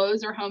like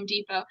Lowe's or Home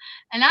Depot,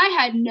 and I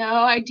had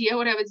no idea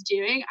what I was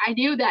doing. I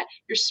knew that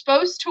you're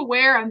supposed to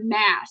wear a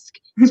mask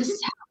to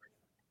sell.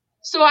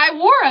 So I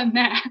wore a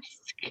mask.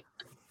 It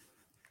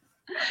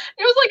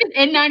was like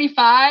an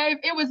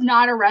N95. It was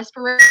not a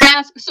respirator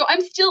mask. So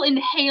I'm still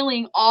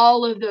inhaling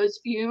all of those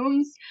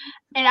fumes,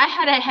 and I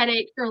had a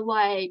headache for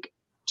like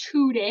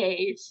 2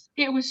 days.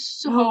 It was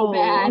so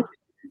bad.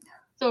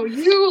 So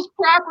use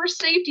proper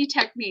safety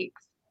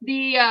techniques.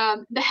 The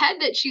head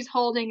that she's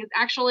holding is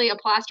actually a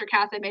plaster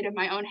cast I made of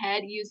my own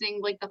head using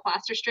like the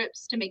plaster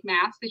strips to make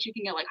masks that you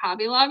can get like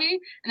Hobby Lobby.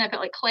 And I put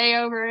like clay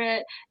over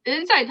it. The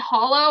inside's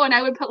hollow, and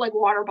I would put like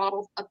water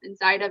bottles up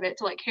inside of it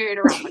to like carry it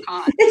around the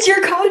con. It's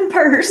your con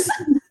purse.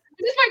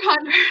 It is my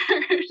con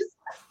purse.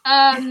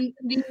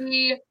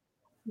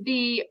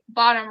 The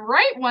bottom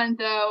right one,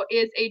 though,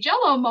 is a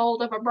Jell-O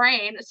mold of a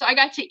brain. So I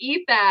got to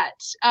eat that.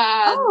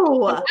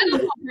 Prop.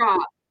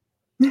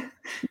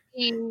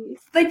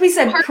 Like we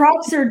said,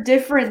 props are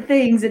different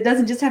things. It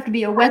doesn't just have to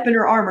be a weapon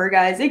or armor,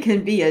 guys. It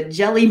can be a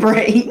jelly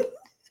brain.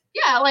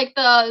 Yeah, like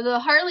the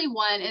Harley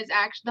one is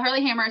actually, the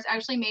Harley hammer is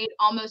actually made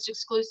almost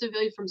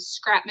exclusively from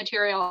scrap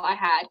material I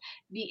had.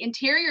 The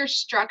interior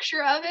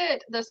structure of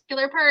it, the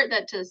circular part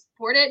that to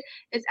support it,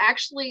 is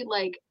actually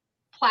like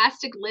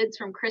plastic lids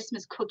from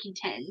Christmas cookie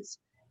tins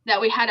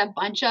that we had a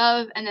bunch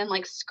of, and then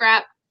like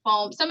scrap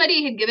foam.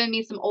 Somebody had given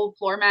me some old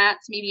floor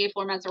mats. MEBA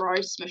floor mats are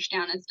always smushed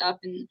down and stuff.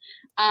 And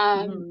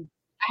I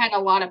had a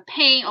lot of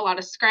paint, a lot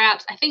of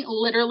scraps. I think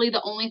literally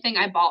the only thing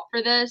I bought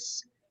for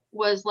this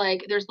was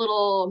like, there's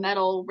little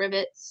metal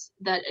rivets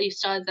that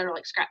studs that are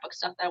like scrapbook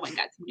stuff that I went and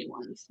got some new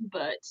ones.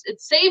 But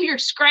it's save your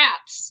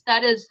scraps.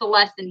 That is the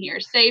lesson here.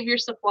 Save your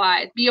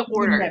supplies. Be a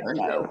hoarder. You never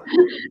know.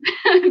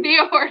 Be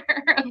a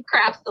hoarder of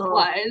craft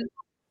supplies.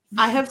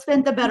 I have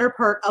spent the better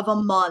part of a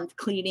month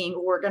cleaning,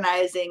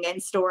 organizing,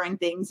 and storing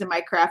things in my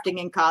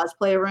crafting and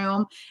cosplay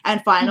room. And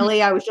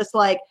finally, I was just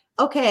like,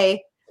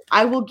 okay,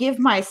 I will give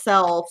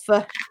myself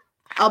a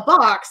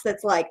box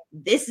that's like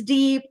this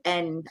deep.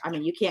 And I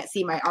mean, you can't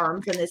see my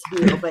arms in this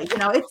view, but you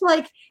know, it's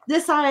like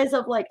the size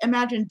of like,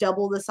 imagine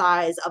double the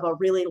size of a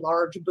really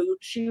large boot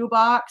shoe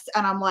box.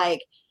 And I'm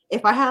like,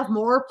 if I have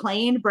more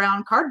plain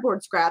brown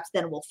cardboard scraps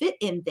than will fit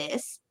in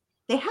this,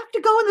 they have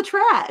to go in the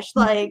trash.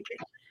 Like,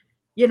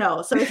 you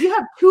know, so if you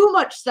have too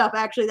much stuff,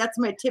 actually, that's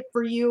my tip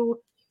for you,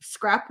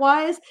 scrap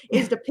wise,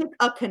 is to pick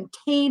a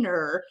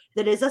container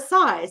that is a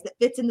size that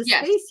fits in the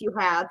space you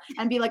have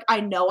and be like,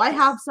 I know I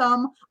have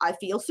some, I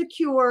feel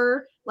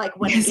secure. Like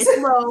when it gets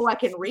low, I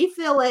can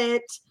refill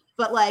it.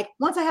 But like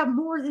once I have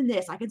more than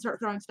this, I can start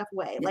throwing stuff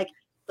away. Like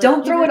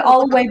don't throw it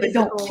all away, but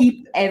don't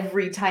keep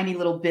every tiny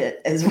little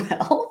bit as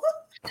well.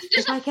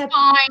 There's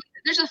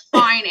a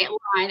fine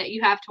line that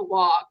you have to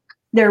walk.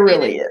 There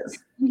really is.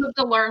 You have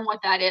to learn what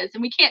that is,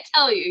 and we can't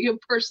tell you. You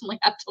personally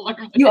have to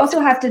learn. You also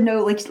have to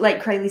know,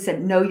 like Crayley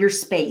said, know your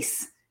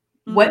space.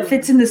 What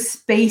fits in the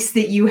space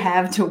that you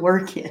have to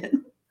work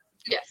in?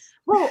 Yes.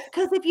 Well,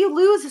 because if you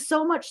lose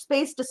so much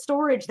space to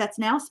storage, that's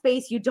now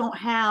space you don't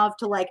have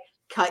to like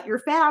cut your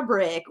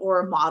fabric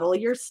or model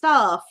your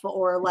stuff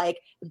or like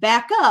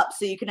back up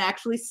so you can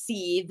actually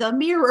see the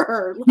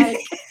mirror. Like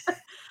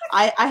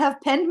I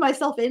have penned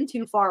myself in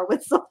too far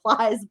with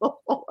supplies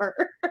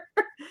before.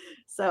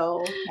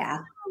 So yeah,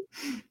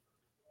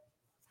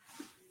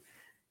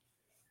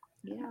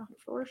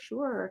 for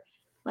sure.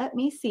 Let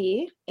me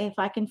see if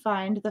I can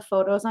find the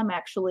photos I'm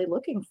actually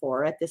looking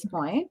for at this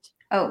point.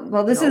 Oh,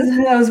 well,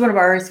 that was one of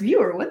our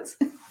viewer ones.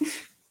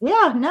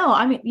 Yeah, no,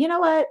 I mean, you know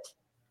what?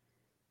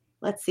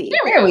 Let's see.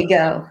 There we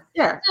go.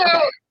 Yeah. So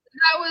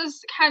that was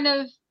kind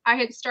of, I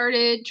had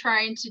started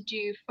trying to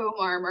do foam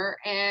armor,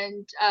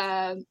 and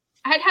I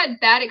had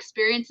bad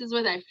experiences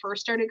with it when I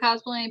first started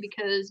cosplaying,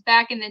 because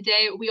back in the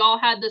day, we all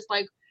had this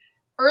like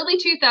early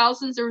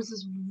 2000s, there was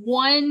this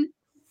one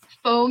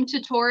foam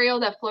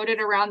tutorial that floated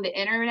around the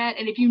internet,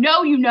 and if you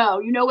know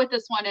what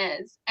this one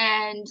is.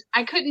 And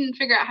I couldn't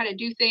figure out how to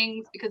do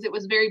things because it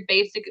was very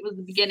basic. It was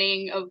the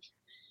beginning of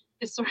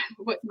this sort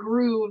of what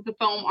grew the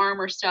foam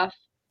armor stuff.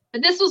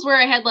 But this was where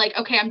I had like,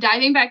 okay, I'm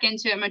diving back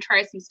into it. I'm gonna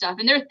try some stuff.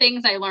 And there are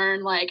things I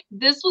learned, like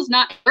this was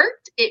not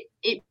worked. It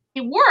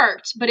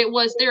worked, but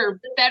there are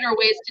better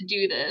ways to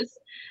do this.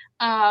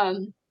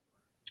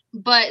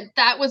 But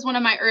that was one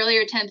of my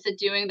earlier attempts at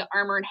doing the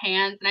armored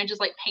hands, and I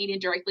just like painted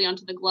directly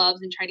onto the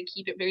gloves and tried to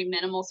keep it very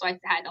minimal so I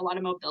had a lot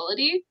of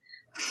mobility.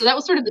 So that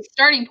was sort of the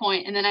starting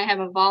point, and then I have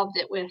evolved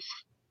it with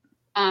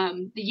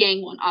the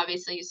Yang one,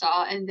 obviously you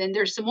saw, and then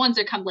there's some ones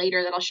that come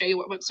later that I'll show you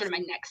what sort of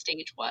my next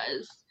stage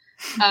was.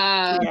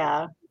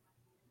 Yeah,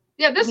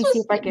 this Let me see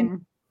if I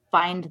can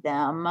find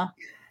them.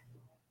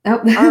 Oh.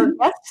 Our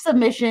guest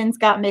submissions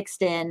got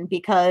mixed in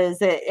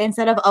because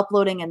instead of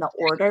uploading in the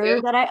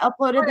order that I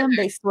uploaded them,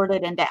 they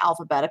sorted into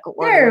alphabetical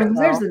order.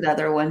 There's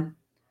another one.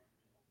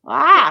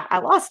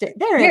 I lost it.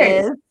 There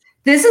it is.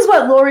 This is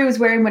what Lori was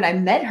wearing when I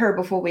met her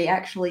before we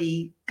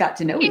actually got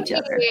to know each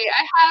other.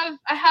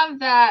 I have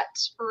that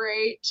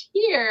right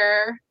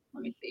here.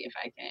 Let me see if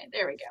I can.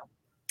 There we go.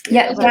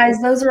 Yeah,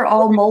 guys, those are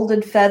all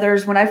molded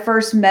feathers. When I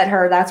first met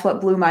her, that's what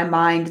blew my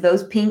mind.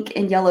 Those pink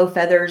and yellow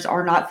feathers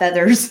are not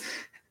feathers.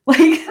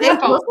 They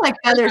look like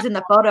feathers in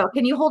the photo.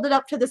 Can you hold it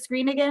up to the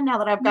screen again now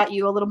that I've got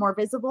you a little more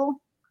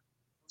visible?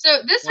 So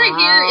this right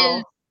here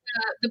is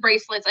the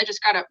bracelets. I just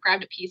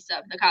grabbed a piece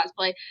of the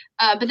cosplay.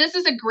 But this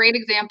is a great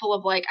example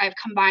of like I've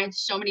combined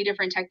so many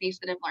different techniques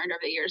that I've learned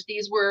over the years.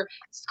 These were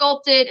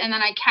sculpted and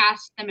then I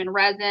cast them in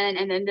resin,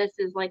 and then this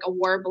is like a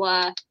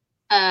Warbler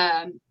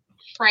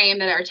frame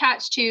that are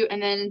attached to,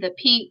 and then the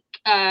pink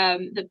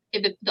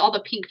all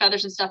the pink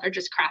feathers and stuff are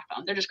just craft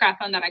foam. They're just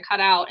craft foam that I cut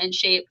out and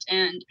shaped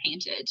and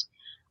painted.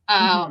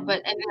 And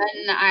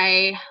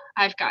then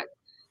I've got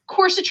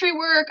corsetry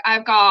work,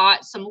 I've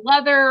got some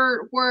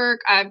leather work,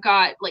 I've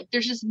got like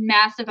there's just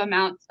massive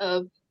amounts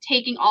of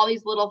taking all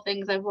these little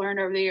things I've learned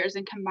over the years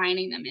and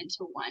combining them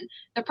into one.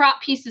 The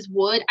prop piece is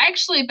wood.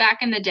 Actually,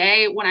 back in the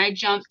day when I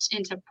jumped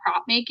into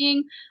prop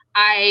making,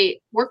 I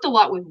worked a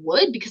lot with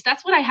wood because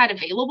that's what I had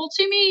available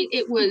to me.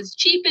 It was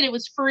cheap and it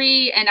was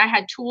free, and I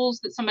had tools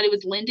that somebody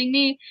was lending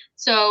me.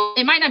 So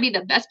it might not be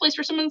the best place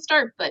for someone to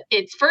start, but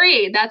it's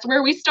free. That's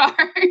where we start.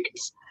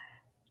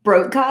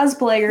 Broke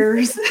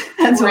cosplayers.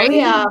 That's right.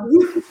 Yeah.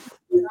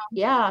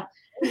 Yeah.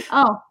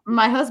 Oh,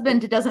 my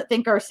husband doesn't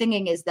think our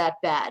singing is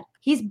that bad.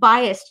 He's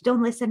biased.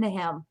 Don't listen to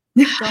him.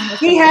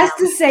 He has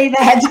to say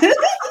that.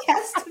 He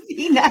has to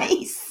be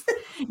nice.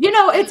 You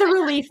know, it's a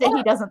relief that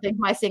he doesn't think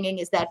my singing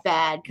is that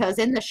bad, because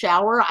in the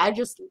shower,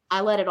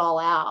 I let it all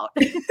out.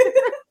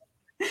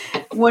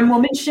 One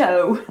woman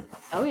show.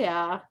 Oh,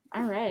 yeah.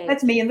 All right.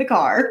 That's me in the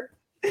car.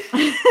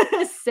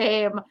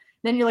 Same.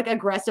 Then you're like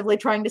aggressively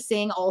trying to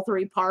sing all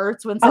three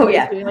parts when doing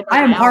like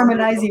I am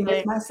harmonizing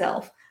with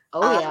myself.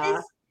 Oh,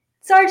 yeah.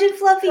 Sergeant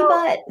Fluffy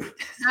Butt.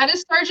 That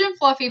is Sergeant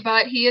Fluffy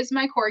Butt. He is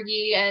my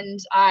corgi, and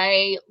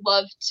I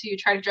love to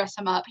try to dress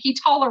him up. He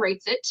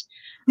tolerates it.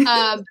 This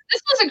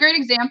was a great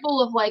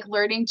example of like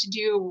learning to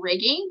do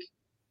rigging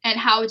and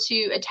how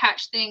to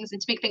attach things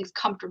and to make things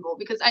comfortable,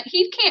 because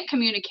he can't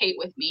communicate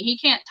with me. He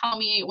can't tell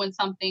me when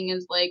something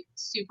is like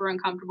super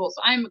uncomfortable.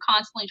 So I'm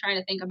constantly trying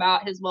to think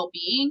about his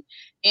well-being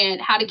and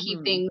how to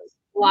keep things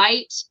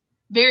light,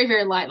 very,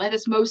 very light. Like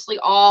it's mostly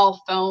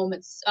all foam.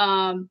 It's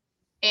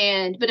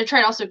but I try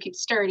to also keep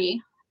sturdy.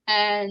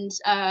 And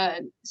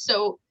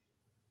so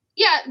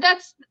yeah,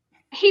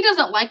 he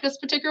doesn't like this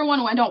particular one.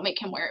 I don't make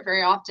him wear it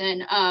very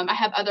often. I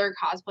have other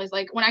cosplays.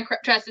 Like when I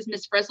dress as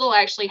Miss Frizzle,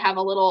 I actually have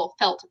a little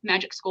felt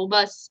magic school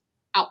bus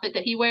outfit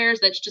that he wears.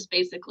 That's just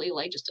basically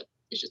like it's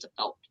just a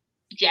felt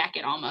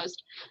jacket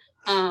almost.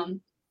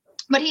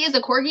 But he is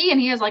a corgi and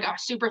he has like a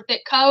super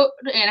thick coat,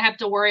 and I have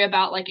to worry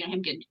about like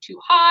him getting too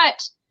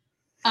hot.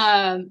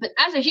 But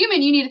as a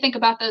human, you need to think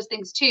about those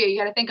things too. You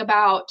got to think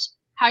about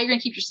how you're going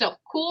to keep yourself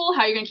cool,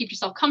 how you're going to keep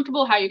yourself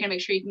comfortable, how you're going to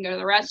make sure you can go to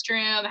the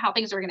restroom, how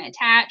things are going to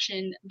attach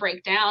and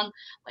break down.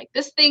 Like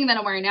this thing that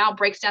I'm wearing now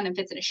breaks down and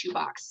fits in a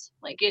shoebox.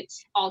 Like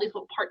it's all these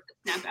little parts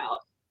that snap out.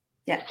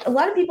 Yeah, a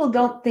lot of people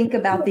don't think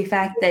about the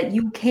fact that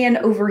you can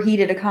overheat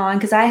at a con,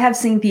 because I have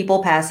seen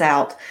people pass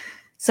out.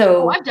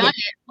 So I've done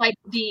it. Like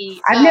the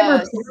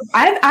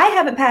I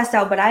haven't passed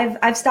out, but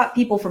I've stopped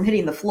people from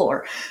hitting the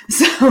floor.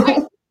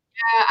 So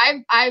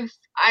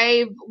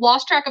I've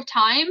lost track of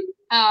time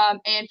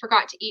and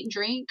forgot to eat and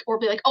drink, or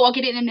be like, oh, I'll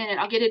get it in a minute.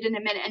 I'll get it in a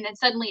minute. And then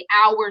suddenly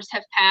hours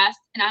have passed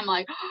and I'm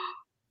like, oh,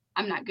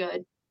 I'm not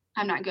good.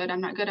 I'm not good.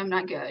 I'm not good. I'm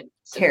not good.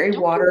 So carry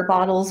water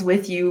bottles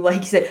with you. Like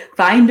you said,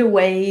 find a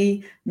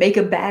way, make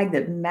a bag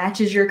that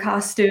matches your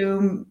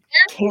costume.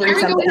 Carry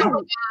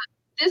something.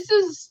 This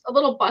is a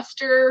little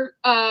Buster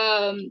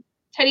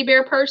teddy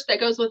bear purse that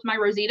goes with my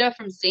Rosita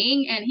from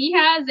Sing. And he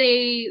has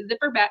a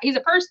zipper bag. He's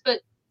a purse,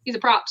 but he's a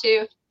prop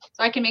too.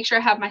 So I can make sure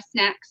I have my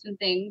snacks and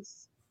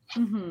things.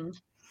 Mm-hmm.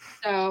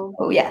 So.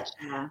 Oh, yeah.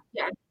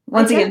 Yeah.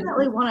 I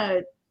definitely want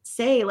to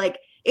say, like,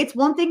 it's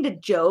one thing to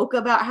joke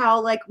about how,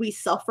 like, we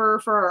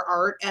suffer for our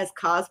art as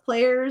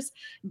cosplayers,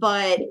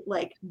 but,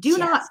 like, do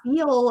not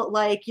feel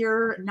like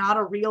you're not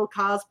a real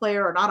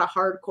cosplayer or not a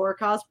hardcore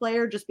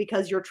cosplayer just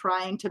because you're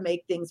trying to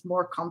make things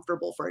more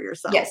comfortable for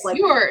yourself. Yes, like,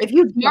 if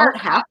you don't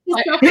have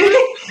to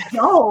suffer,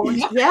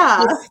 don't.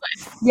 Yeah.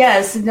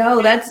 Yes,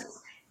 no, that's...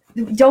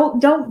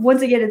 Don't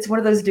once again, it's one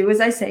of those do as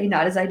I say,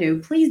 not as I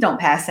do. Please don't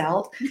pass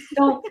out.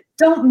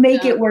 Don't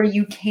make it where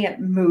you can't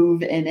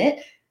move in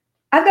it.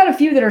 I've got a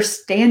few that are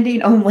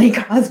standing only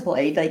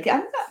cosplay. Like,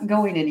 I'm not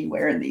going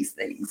anywhere in these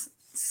things.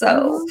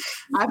 So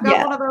I've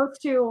got one of those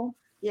too.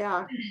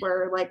 Yeah.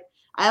 Where like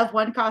I have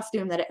one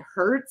costume that it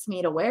hurts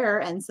me to wear.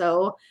 And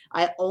so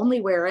I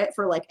only wear it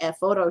for like a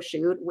photo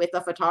shoot with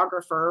a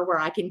photographer where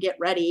I can get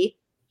ready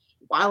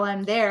while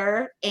I'm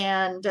there.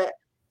 And,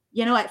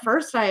 you know, at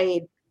first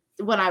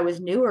when I was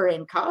newer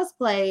in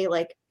cosplay,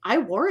 like I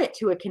wore it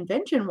to a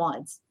convention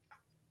once.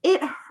 It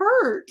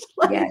hurt.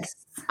 Like,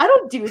 I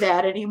don't do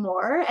that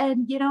anymore.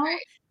 And, you know,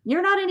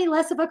 you're not any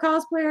less of a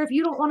cosplayer if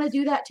you don't want to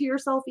do that to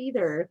yourself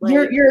either. Like,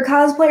 you're a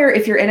cosplayer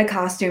if you're in a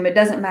costume. It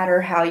doesn't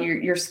matter how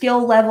your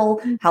skill level,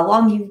 how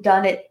long you've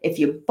done it, if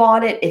you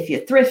bought it, if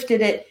you thrifted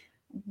it,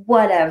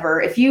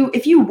 whatever. If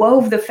you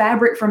wove the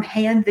fabric from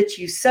hand that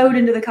you sewed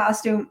into the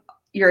costume,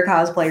 you're a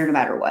cosplayer no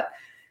matter what.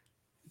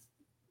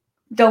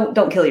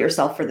 Don't kill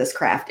yourself for this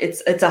craft.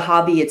 It's a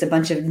hobby. It's a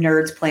bunch of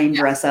nerds playing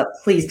dress up.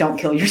 Please don't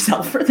kill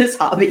yourself for this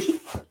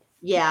hobby.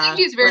 Yeah.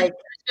 It's very,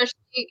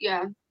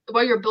 especially,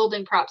 while you're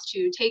building props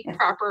too. Take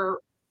proper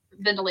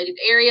ventilated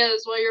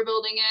areas while you're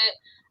building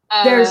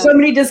it. There are so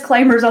many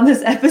disclaimers on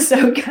this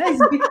episode, guys.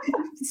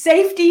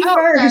 Safety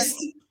first.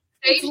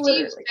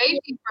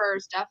 Safety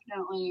first,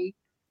 definitely.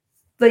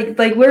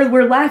 Like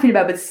we're laughing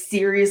about, but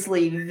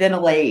seriously,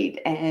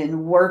 ventilate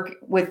and work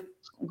with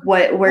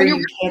where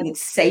you can.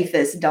 It's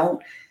safest.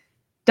 Don't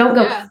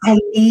go, I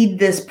need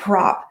this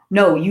prop.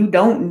 No, you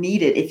don't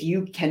need it if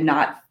you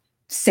cannot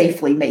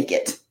safely make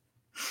it.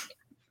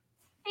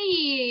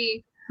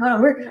 Hey. Hold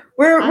on,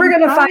 we're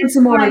gonna find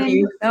some more of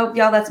you. Oh,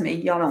 y'all, that's me.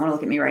 Y'all don't want to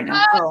look at me right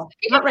now. Oh,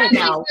 not right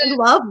now. We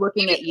love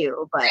looking at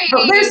you, but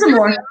there's some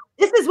more.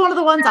 This is one of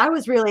the ones I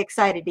was really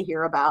excited to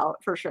hear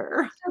about for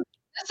sure.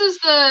 This is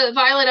the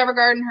Violet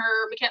Evergarden,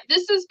 her mechanic.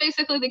 This is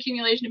basically the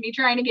accumulation of me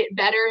trying to get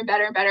better and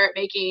better and better at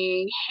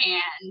making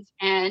hands.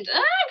 And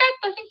I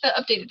got, I think, the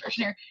updated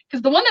version here.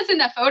 Because the one that's in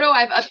that photo,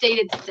 I've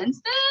updated since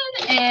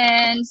then.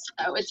 And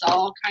so it's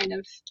all kind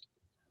of,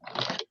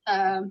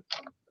 sorry.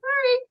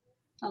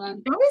 Hold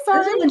on. Those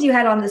are the ones you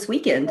had on this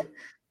weekend.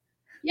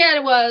 Yeah,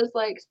 it was.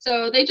 Like,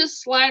 so they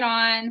just slide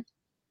on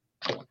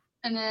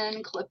and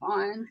then clip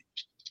on.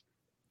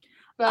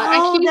 But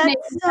I keep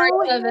making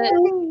parts of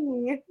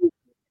it.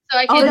 So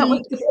I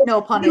can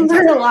no pun intended.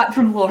 Learn a lot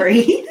from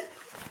Lori.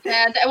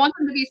 And I want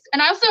them to be, and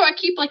also I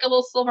keep like a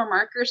little silver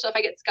marker, so if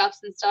I get scuffs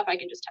and stuff, I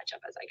can just touch up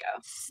as I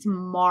go.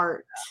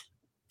 Smart.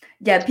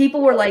 Yeah,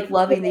 people were like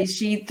loving these.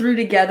 She threw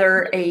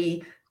together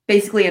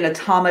basically an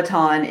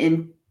automaton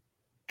in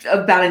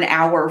about an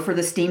hour for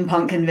the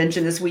steampunk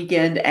convention this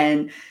weekend,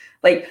 and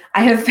like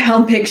I have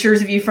found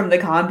pictures of you from the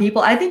con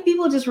people. I think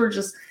people were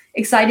just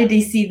excited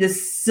to see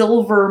this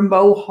silver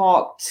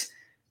mohawked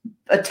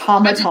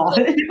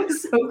automaton. It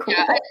was so cool.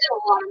 Yeah, I did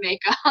a lot of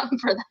makeup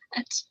for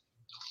that.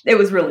 It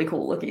was really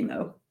cool looking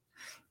though.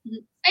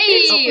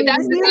 Hey,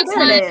 that's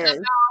about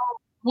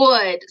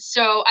wood.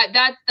 So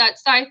that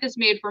scythe is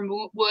made from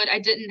wood. I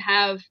didn't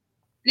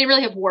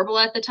really have warble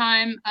at the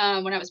time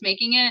when I was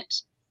making it.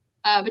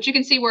 But you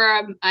can see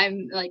where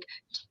I'm like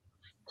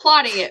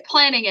plotting it,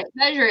 planning it,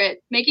 measure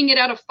it, making it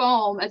out of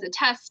foam as a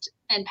test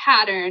and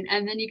pattern.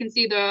 And then you can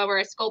see where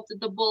I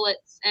sculpted the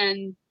bullets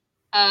and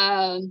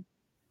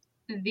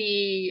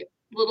the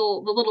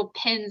little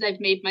pins I've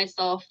made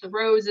myself. The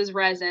rose is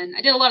resin.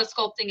 I did a lot of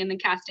sculpting and then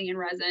casting in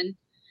resin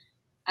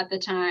at the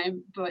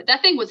time, but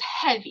that thing was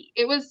heavy.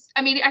 It was,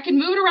 I mean, I could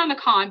move it around the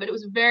con, but it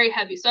was very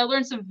heavy. So I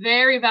learned some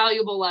very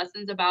valuable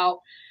lessons about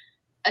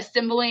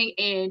assembling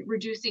and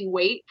reducing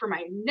weight for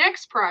my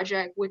next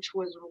project, which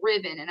was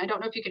Riven. And I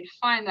don't know if you can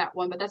find that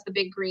one, but that's the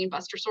big green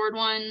Buster Sword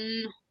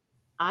one.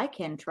 I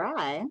can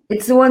try.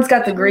 It's the one's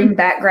got the green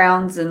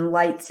backgrounds and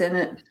lights in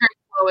it.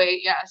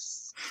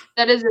 Yes,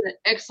 that is an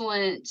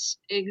excellent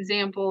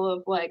example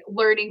of like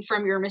learning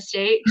from your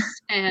mistakes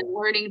and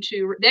learning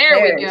to.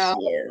 There we go.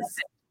 She is.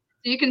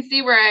 So you can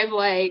see where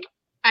I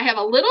have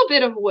a little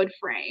bit of wood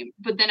frame,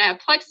 but then I have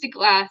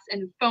plexiglass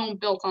and foam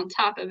built on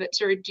top of it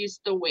to reduce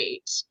the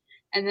weight.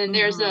 And then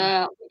there's you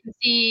can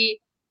see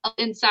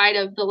inside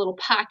of the little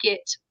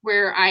pocket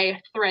where I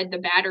thread the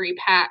battery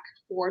pack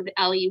for the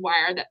LE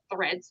wire that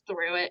threads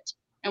through it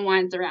and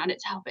winds around it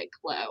to help it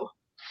glow.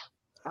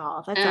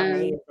 Oh, that's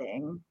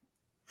amazing.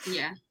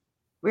 Yeah.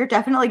 We're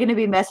definitely going to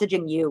be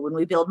messaging you when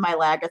we build my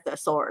Lagatha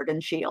sword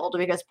and shield,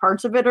 because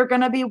parts of it are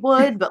going to be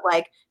wood, but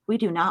like we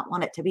do not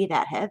want it to be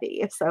that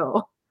heavy.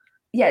 So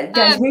yeah,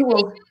 guys, we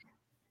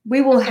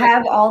will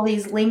have all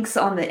these links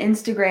on the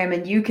Instagram,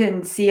 and you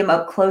can see them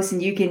up close, and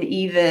you can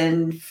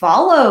even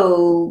follow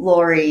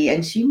Lori,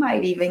 and she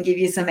might even give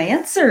you some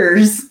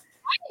answers.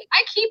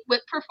 I keep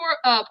with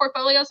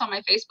portfolios on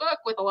my Facebook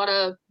with a lot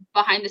of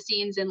behind the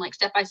scenes and like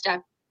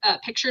step-by-step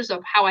pictures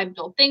of how I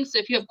build things. So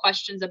if you have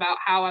questions about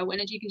how I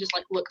went into, you can just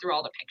like look through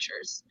all the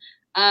pictures.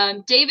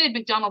 David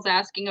McDonald's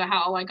asking about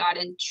how I got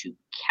into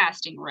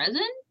casting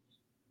resin.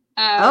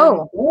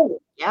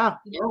 Yeah.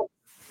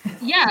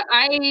 Yeah,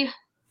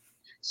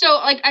 so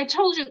like I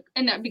told you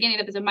in the beginning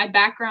of the episode, my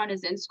background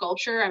is in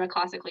sculpture. I'm a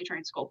classically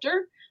trained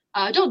sculptor.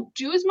 Don't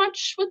do as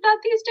much with that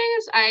these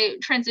days. I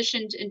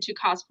transitioned into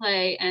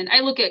cosplay, and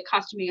I look at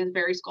costuming as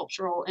very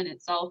sculptural in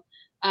itself.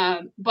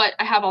 But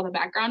I have all the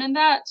background in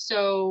that.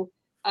 So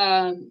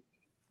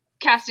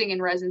casting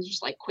and resin is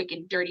just like quick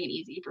and dirty and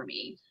easy for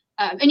me.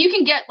 And you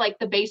can get like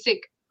the basic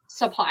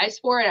supplies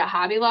for it at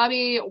Hobby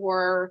Lobby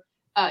or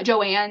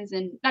Michael's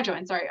and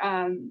online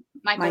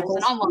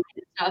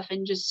and stuff,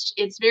 and just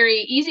it's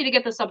very easy to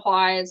get the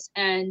supplies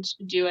and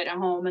do it at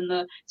home. And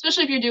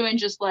especially if you're doing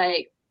just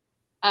like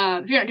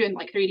if you're not doing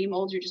like 3D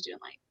molds, you're just doing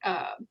like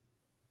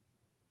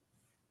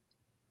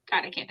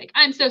God, I can't think.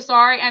 I'm so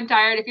sorry. I'm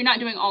tired. If you're not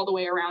doing all the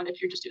way around,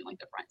 if you're just doing like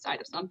the front side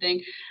of something,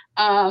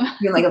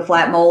 you're like a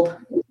flat mold.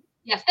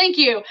 Yes, thank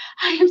you.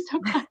 I am so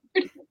tired.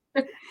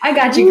 I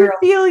got you, girl.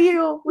 We feel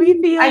you.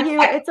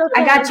 It's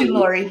okay. I got you,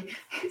 Lori.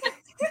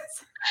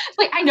 It's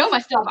like I know my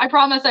stuff. I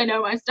promise I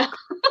know my stuff.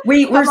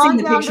 We're seeing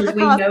the pictures.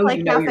 We know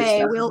you know your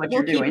stuff. We'll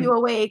keep you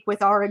awake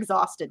with our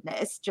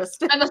exhaustedness.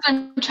 Just unless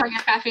I'm chugging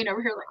caffeine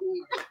over here,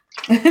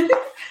 like.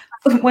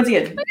 Once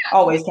again,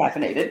 always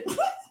caffeinated.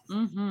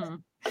 Mm-hmm.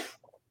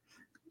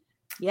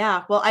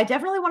 Yeah, well, I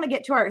definitely want to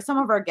get to some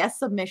of our guest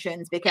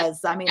submissions,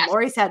 because I mean,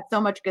 Lori's had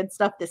so much good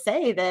stuff to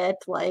say that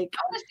like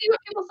I want to see what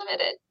people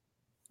submitted.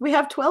 We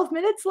have 12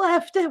 minutes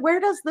left. Where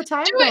does the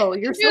time go?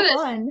 You're so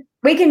fun.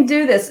 We can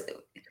do this.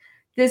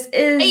 This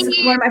is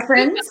one of my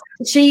friends.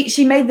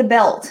 She made the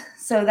belt.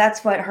 So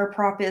that's what her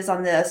prop is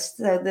on this.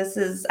 So this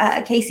is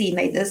Casey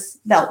made this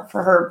belt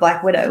for her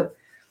Black Widow.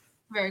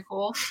 Very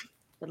cool.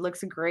 It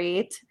looks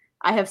great.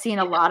 I have seen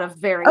a lot of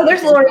very. Oh,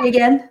 there's Lori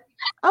again.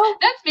 Oh,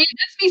 that's me.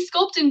 That's me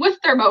sculpting with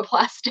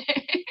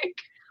thermoplastic.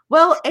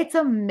 Well, it's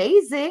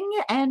amazing.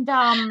 And,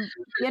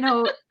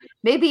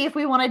 maybe if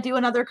we want to do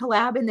another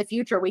collab in the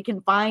future, we can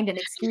find an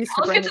excuse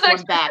to bring this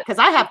one back, because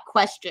I have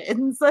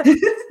questions.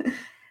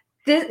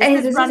 This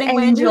is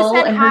Angel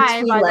and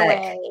her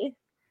Twi'lek.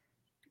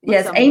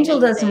 Yes, Angel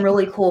does some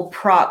really cool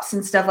props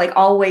and stuff, like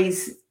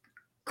always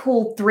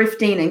cool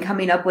thrifting and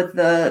coming up with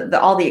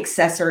all the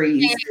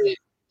accessories.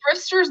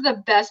 Thrift store is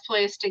the best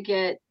place to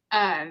get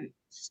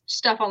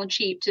stuff on the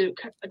cheap to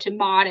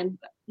mod and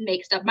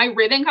make stuff. My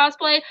Riven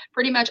cosplay,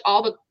 pretty much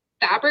all the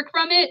fabric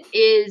from it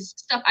is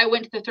stuff I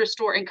went to the thrift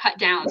store and cut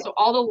down. So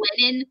all the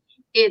linen,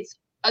 it's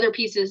other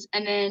pieces,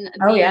 and then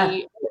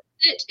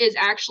it is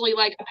actually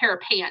like a pair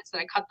of pants that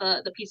I cut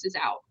the pieces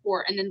out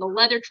for, and then the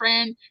leather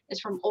trim is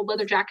from old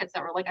leather jackets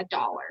that were like $1.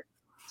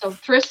 So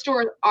thrift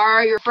stores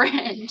are your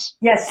friend.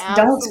 Yes,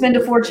 don't spend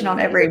a fortune on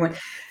everyone.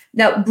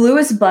 Now,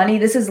 Bluest Bunny,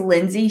 this is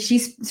Lindsay. She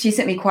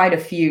sent me quite a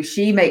few.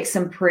 She makes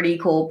some pretty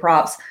cool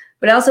props.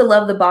 But I also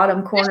love the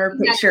bottom corner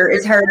picture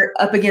is her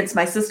up against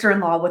my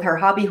sister-in-law with her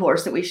hobby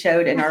horse that we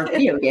showed in our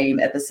video game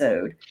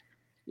episode.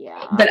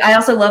 Yeah. But I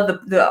also love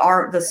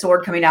the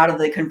sword coming out of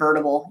the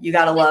convertible. You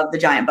got to love the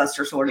giant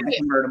Buster sword in the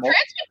convertible.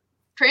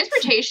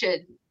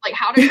 Transportation, like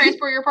how to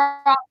transport your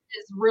props,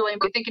 is really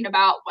important. Thinking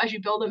about as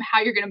you build them, how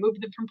you're going to move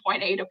them from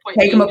point A to point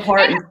B. Take them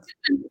apart.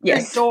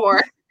 Yes.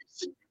 Door.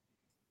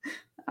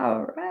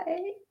 All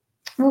right.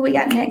 What we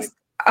got next?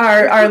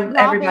 Our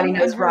everybody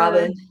knows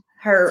Robin.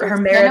 Her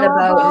Merida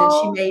bow,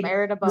 and then she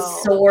made the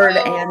sword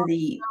and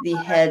the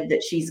head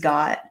that she's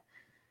got.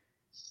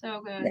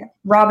 So good. Yeah.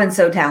 Robin's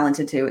so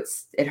talented too.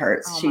 It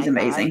hurts. Oh, she's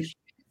amazing. Gosh.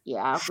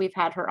 Yeah, we've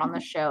had her on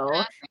the show.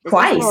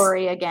 Twice. Is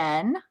Lori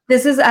again.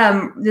 This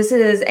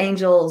is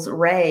Angel's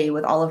Ray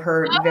with all of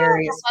her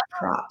various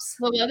props.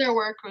 The leather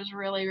work was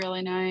really,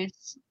 really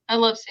nice. I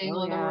love seeing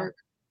leather work.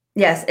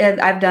 Yes, and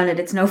I've done it.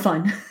 It's no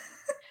fun.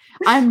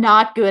 I'm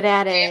not good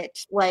at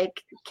it.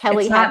 Like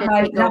Kelly It's had not to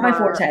my take not my over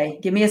forte.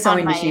 Give me a on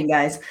sewing my machine,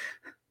 guys.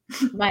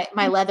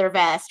 my leather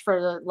vest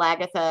for the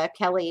Lagatha.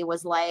 Kelly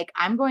was like,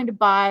 I'm going to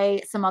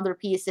buy some other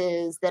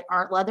pieces that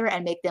aren't leather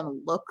and make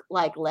them look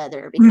like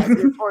leather because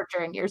you're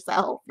torturing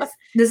yourself.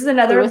 This is It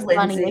another was of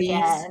funny Lindsay's.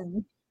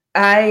 again.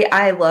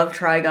 I love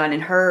Trigon,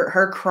 and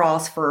her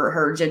cross for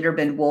her gender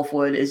bend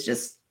Wolfwood is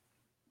just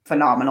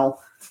phenomenal.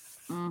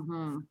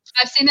 Mm-hmm.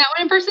 I've seen that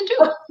one in person too.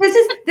 Oh, this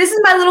is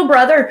my little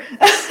brother.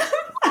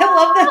 I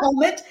love the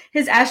helmet,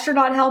 his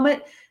astronaut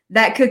helmet.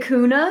 That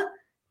Kakuna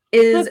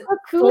is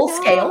full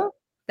scale.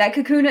 That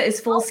Kakuna is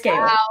full scale.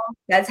 Wow.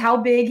 That's how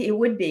big it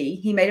would be.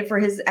 He made it for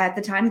his at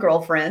the time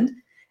girlfriend.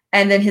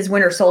 And then his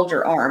Winter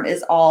Soldier arm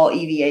is all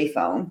EVA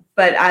foam.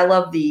 But I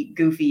love the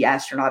goofy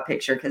astronaut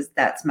picture because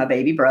that's my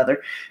baby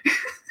brother.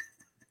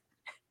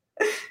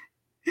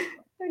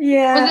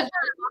 Yeah. Was it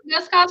for an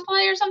Among Us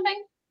cosplay or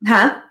something?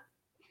 Huh?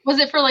 Was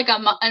it for like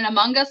an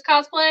Among Us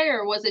cosplay,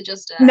 or was it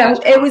just a No,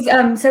 it was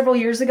several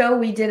years ago.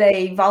 We did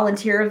a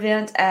volunteer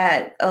event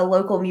at a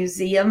local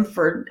museum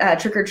for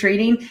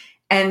trick-or-treating,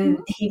 and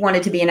he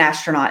wanted to be an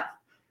astronaut.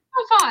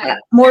 Oh, fine.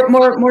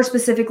 More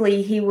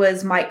specifically, he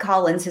was Mike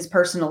Collins, his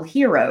personal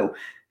hero,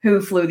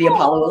 who flew the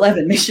Apollo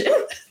 11 mission.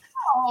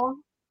 Oh,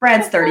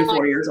 Brad's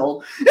 34 years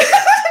old,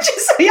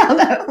 just so y'all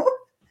know.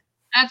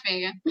 that's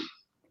me again.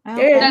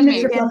 That's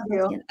me.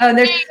 Oh,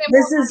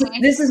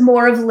 this is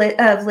more of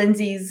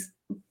Lindsay's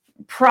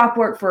prop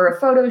work for a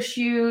photo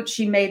shoot.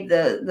 She made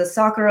the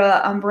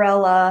Sakura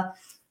umbrella,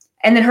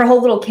 and then her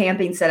whole little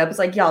camping setup. It's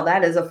like, y'all,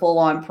 that is a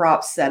full-on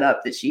prop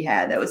setup that she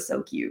had. That was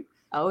so cute.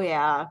 Oh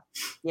yeah.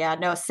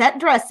 No, set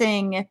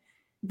dressing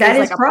that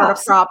is like a part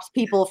of props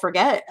people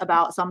forget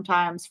about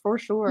sometimes, for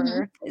sure.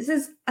 Mm-hmm. This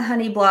is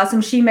Honey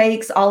Blossom. She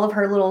makes all of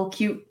her little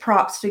cute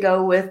props to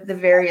go with the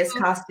various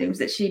costumes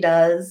that she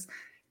does.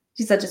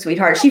 She's such a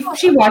sweetheart.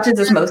 She watches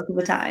us most of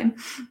the time.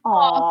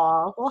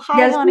 Aw. Well, hi,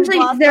 yes, Honey usually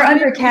Blossom. they're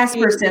under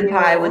Casper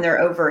Senpai when they're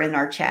over in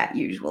our chat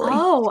usually.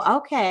 Oh,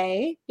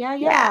 okay. Yeah.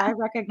 I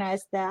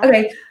recognize that.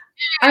 Okay.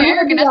 I'm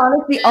going to be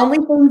honest, the only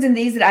things in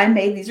these that I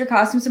made, these are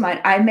costumes of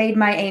mine. I made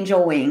my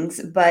angel wings,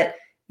 but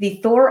the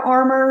Thor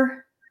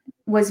armor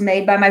was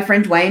made by my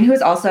friend Dwayne, who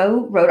has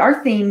also wrote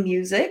our theme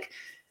music.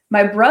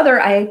 My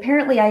brother, I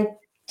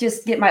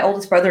just get my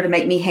oldest brother to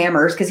make me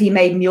hammers because he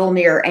made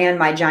Mjolnir and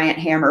my giant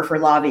hammer for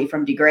Lavi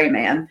from De Grey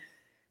Man.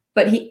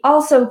 But he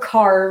also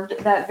carved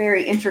that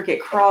very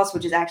intricate cross,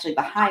 which is actually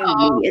behind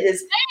me. It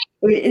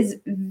is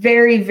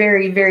very,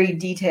 very, very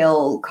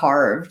detail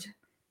carved.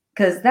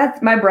 Because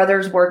that's my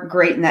brothers work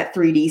great in that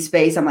 3D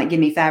space. I'm like,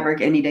 give me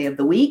fabric any day of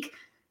the week.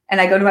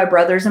 And I go to my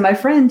brothers and my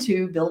friend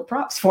to build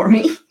props for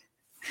me.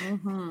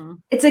 Mm-hmm.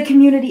 It's a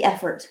community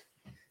effort.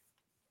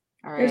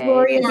 All right. There's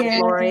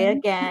Lori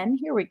again.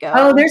 Here we go.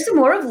 Oh, there's some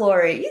more of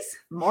Lori's.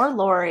 More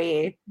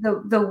Lori.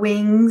 The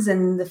wings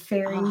and the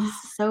fairies. Oh,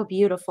 so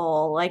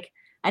beautiful. Like,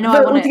 I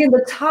know once again,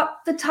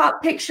 the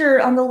top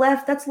picture on the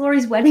left, that's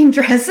Lori's wedding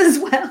dress as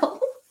well.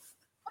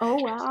 Oh,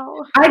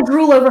 wow. I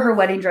drool over her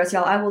wedding dress,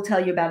 y'all. I will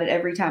tell you about it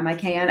every time I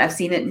can. I've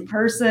seen it in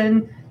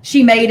person.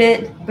 She made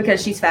it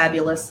because she's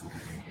fabulous.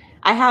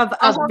 I have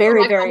a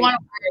very I want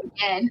to wear it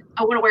again.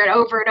 I want to wear it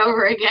over and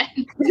over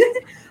again.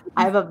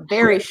 I have a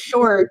very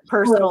short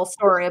personal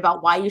story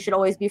about why you should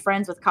always be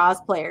friends with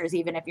cosplayers,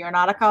 even if you're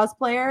not a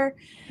cosplayer.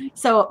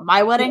 So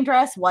my wedding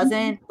dress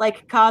wasn't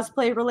like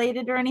cosplay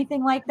related or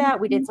anything like that.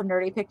 We did some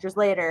nerdy pictures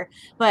later,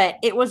 but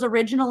it was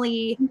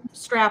originally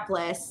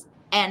strapless.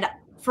 And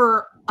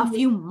for a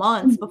few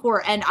months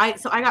before, and I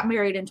got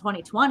married in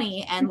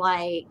 2020, and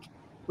like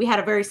we had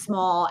a very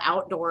small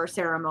outdoor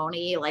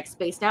ceremony, like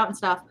spaced out and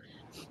stuff.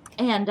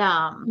 And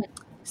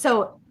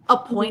so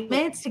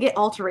appointments to get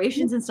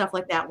alterations and stuff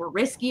like that were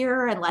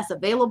riskier and less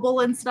available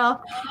and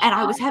stuff. And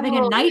I was having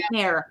a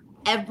nightmare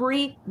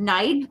every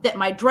night that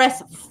my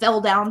dress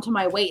fell down to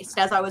my waist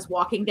as I was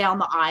walking down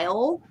the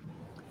aisle.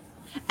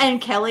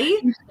 And Kelly,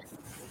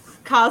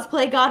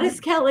 cosplay goddess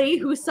Kelly,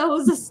 who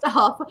sews the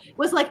stuff,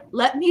 was like,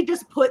 let me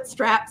just put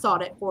straps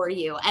on it for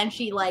you. And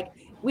she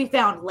we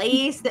found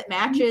lace that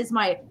matches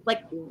my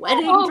like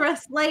wedding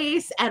dress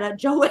lace at a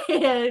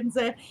Joann's,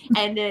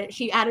 and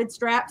she added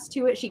straps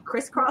to it. She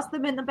crisscrossed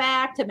them in the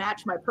back to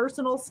match my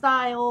personal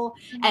style.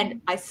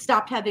 And I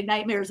stopped having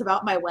nightmares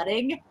about my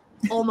wedding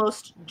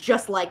almost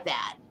just like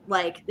that.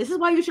 Like, this is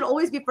why you should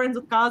always be friends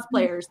with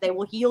cosplayers. They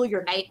will heal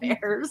your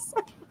nightmares.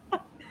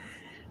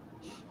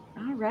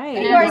 All right.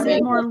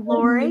 There's more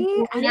Lori.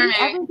 I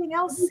think everything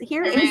else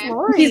here is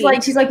Lori.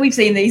 She's like, we've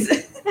seen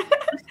these.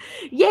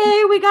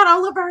 Yay, we got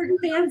all of our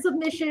fan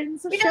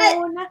submissions shown. We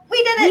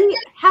did it. We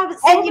have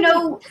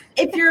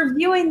if you're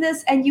viewing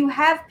this and you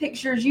have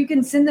pictures, you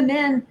can send them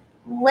in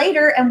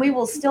later and we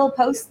will still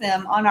post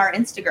them on our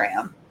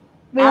Instagram.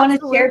 We want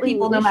to share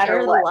people no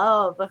matter what.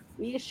 Love.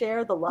 We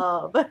share the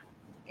love.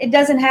 It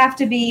doesn't have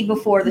to be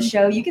before the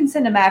show. You can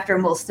send them after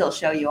and we'll still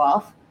show you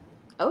off.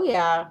 Oh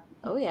yeah.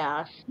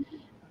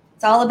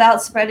 It's all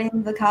about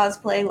spreading the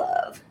cosplay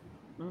love.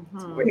 Mm-hmm.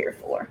 That's what we're here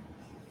for.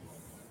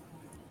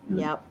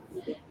 Yep.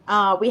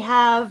 We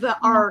have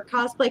our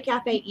Cosplay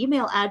Cafe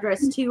email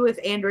address too, if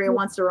Andrea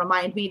wants to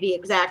remind me the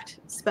exact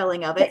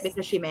spelling of it,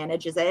 because she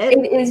manages it.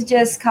 It is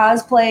just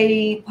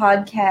cosplay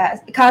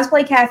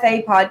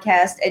cafe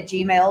podcast at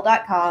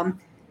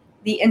gmail.com.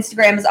 The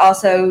Instagram is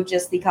also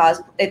just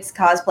it's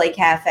Cosplay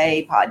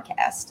Cafe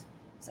podcast.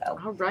 So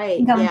all right,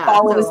 you can come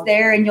follow us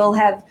there, and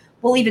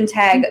we'll even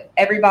tag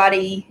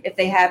everybody if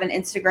they have an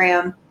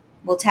Instagram.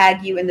 We'll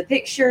tag you in the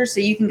picture so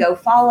you can go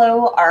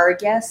follow our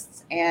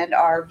guests and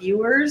our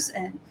viewers.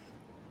 And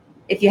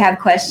if you have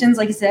questions,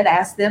 like I said,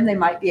 ask them. They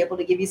might be able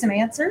to give you some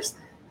answers.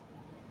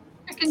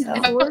 I can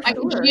generally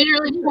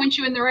point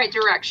you in the right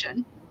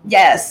direction.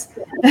 Yes.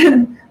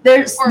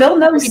 They'll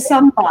know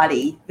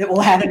somebody that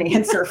will have an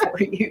answer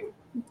for you.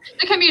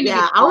 The community.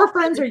 Yeah, our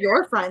friends are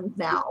your friends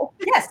now.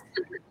 Yes.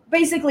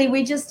 Basically,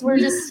 we're just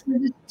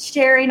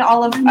sharing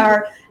all of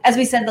our, as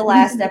we said in the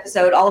last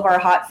episode, all of our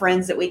hot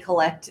friends that we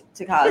collect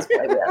to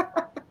cosplay with.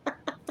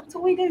 That's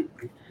what we do.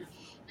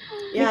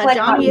 Yeah,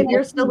 Johnny, if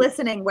you're still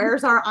listening,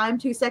 where's our "I'm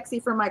too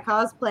sexy for my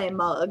cosplay"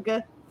 mug?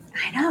 I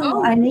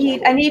know. I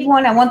need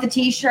one. I want the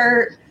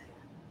T-shirt.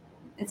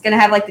 It's gonna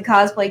have like the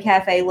Cosplay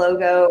Cafe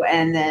logo,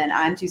 and then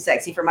 "I'm too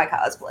sexy for my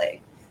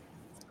cosplay,"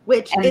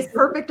 which is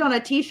perfect on a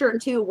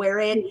T-shirt too. Wear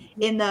it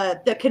in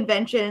the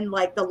convention,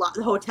 like the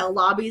hotel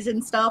lobbies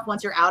and stuff.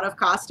 Once you're out of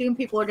costume,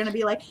 people are gonna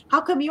be like, "How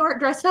come you aren't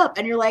dressed up?"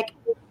 And you're like,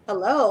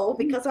 "Hello,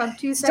 because I'm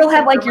too sexy." Still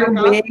have like your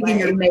wig and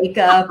your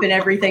makeup and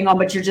everything on,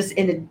 but you're just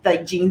in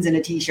like jeans and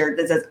a T-shirt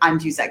that says "I'm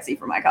too sexy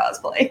for my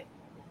cosplay."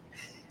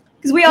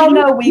 Because we all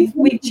know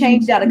we've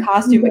changed out of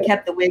costume but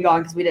kept the wig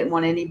on because we didn't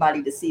want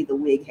anybody to see the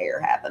wig hair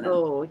happening.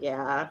 Oh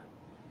yeah.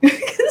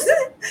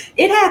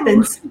 It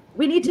happens.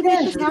 We need to make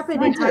this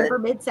happen in time for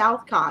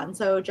Mid-South Con.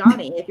 So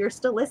Johnny, if you're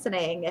still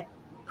listening,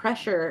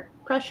 pressure.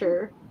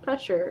 We're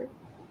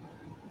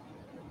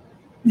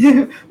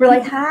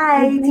like,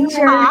 hi,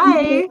 T-shirt.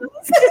 Hi.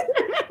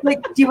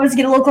 Like, do you want us to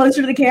get a little closer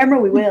to the camera?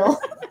 We will.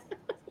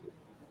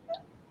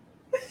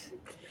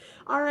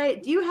 All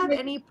right. Do you have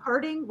any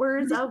parting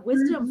words of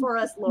wisdom for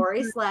us,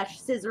 Lori /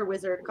 Scissor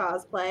Wizard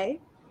Cosplay?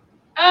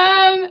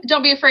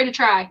 Don't be afraid to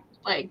try.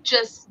 Like,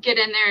 just get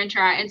in there and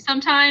try. And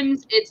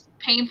sometimes it's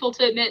painful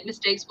to admit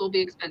mistakes will be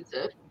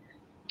expensive.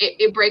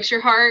 It breaks your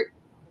heart,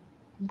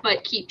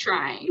 but keep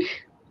trying.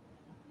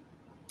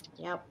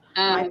 Yep.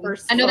 I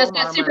know that's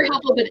not super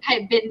helpful, but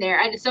I've been there.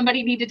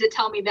 Somebody needed to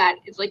tell me that.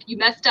 It's like, you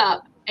messed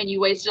up and you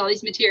wasted all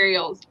these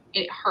materials.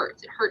 And it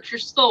hurts. It hurts your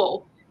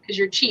soul because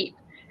you're cheap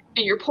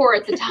and you're poor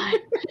at the time.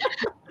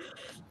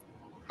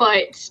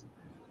 But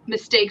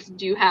mistakes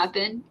do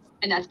happen,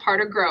 and that's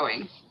part of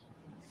growing.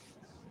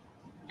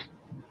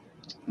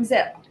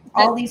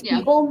 All these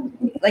people,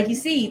 like you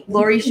see,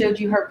 Lori showed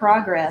you her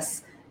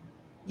progress.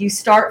 You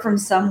start from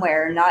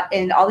somewhere,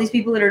 and all these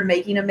people that are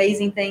making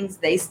amazing things,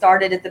 they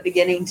started at the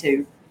beginning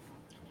too.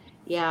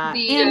 Yeah,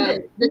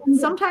 and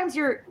sometimes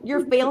your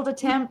failed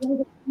attempt,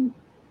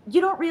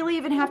 you don't really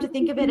even have to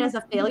think of it as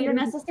a failure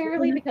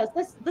necessarily, because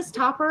this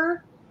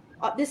topper,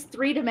 this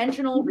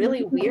 3-dimensional,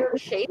 really weird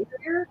shape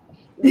here,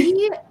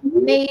 we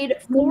made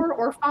 4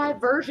 or 5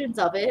 versions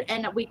of it,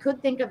 and we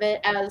could think of it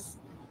as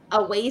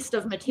a waste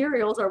of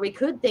materials, or we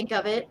could think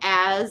of it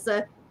as,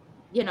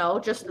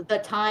 just the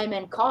time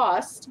and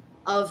cost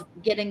of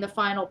getting the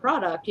final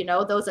product.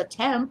 Those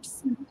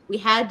attempts, we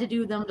had to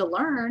do them to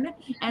learn.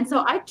 And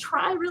so I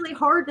try really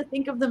hard to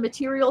think of the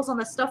materials on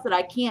the stuff that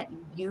I can't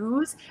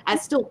use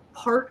as still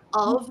part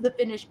of the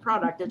finished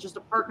product. It's just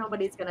a part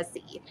nobody's going to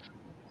see.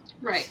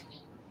 Right.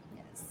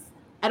 Yes.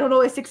 I don't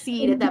always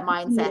succeed at that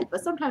mindset,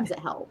 but sometimes it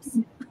helps.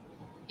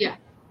 Yeah.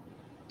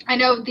 I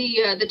know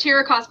the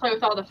Tira cosplay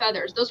with all the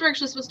feathers. Those were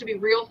actually supposed to be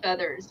real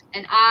feathers,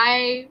 and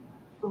I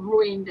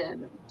ruined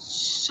them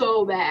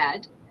so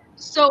bad.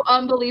 So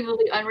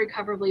unbelievably,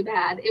 unrecoverably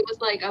bad. It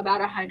was like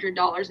about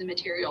 $100 in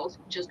materials,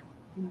 just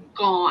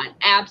gone,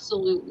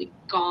 absolutely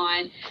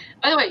gone.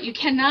 By the way, you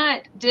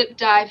cannot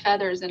dye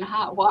feathers in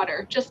hot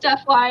water. Just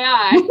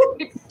FYI,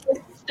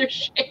 it's their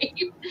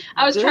shape.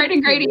 I was trying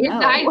to gradient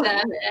dye them,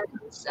 and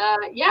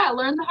I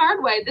learned the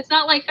hard way. It's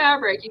not like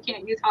fabric; you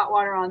can't use hot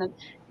water on them.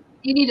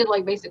 You need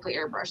to basically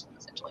airbrush them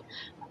essentially.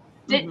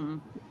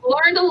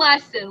 Learned a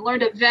lesson.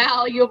 Learned a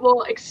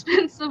valuable,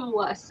 expensive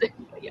lesson.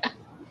 But yeah.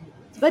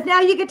 But now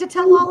you get to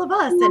tell all of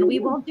us, and we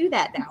won't do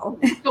that now.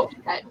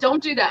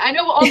 Don't do that. I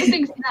know all the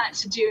things not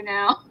to do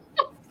now.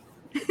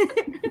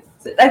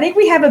 I think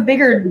we have a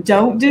bigger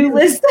don't do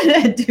list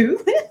than a do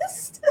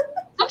list.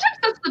 Sometimes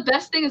that's the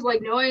best thing, is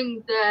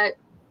knowing that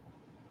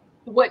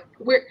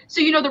so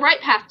you know the right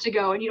path to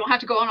go, and you don't have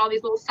to go on all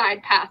these little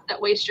side paths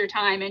that waste your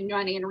time and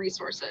money and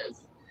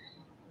resources.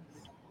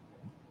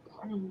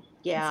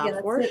 Yeah,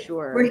 for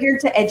sure. We're here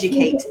to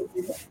educate.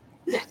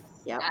 Yes.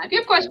 Yeah. If you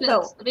have questions,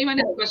 if anyone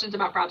has questions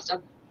about prop stuff,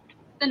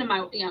 send them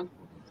out.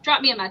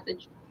 Drop me a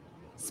message.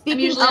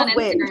 Speaking of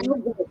which,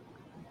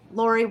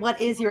 Lori, what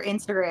is your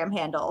Instagram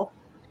handle?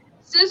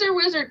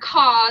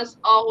 ScissorWizardCos,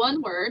 all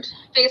one word.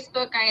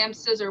 Facebook, I am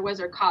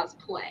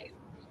ScissorWizardCosplay.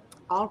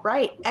 All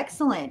right,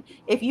 excellent.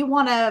 If you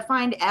want to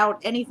find out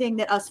anything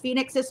that us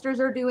Phoenix sisters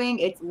are doing,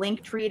 it's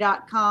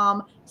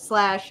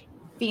linktree.com/Phoenix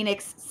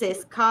Phoenix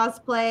Sis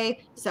Cosplay.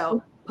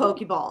 So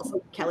Pokeballs,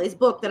 Kelly's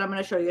book that I'm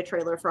going to show you a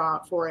trailer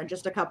for in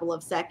just a couple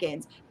of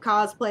seconds,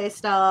 cosplay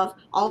stuff,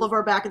 all of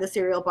our back of the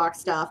cereal box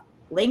stuff,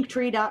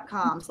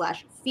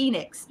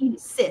 linktree.com/Phoenix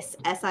Sis,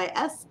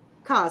 SIS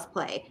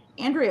cosplay.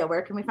 Andrea,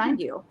 where can we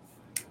find you?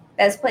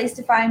 Best place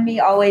to find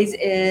me always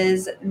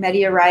is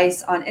Media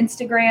Rice on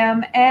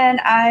Instagram, and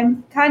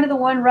I'm kind of the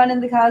one running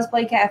the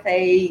Cosplay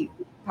Cafe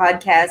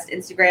podcast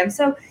Instagram,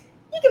 so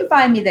you can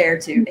find me there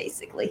too,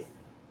 basically.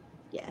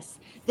 Yes.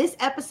 This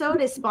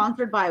episode is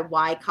sponsored by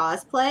Y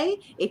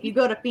Cosplay. If you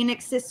go to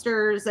Phoenix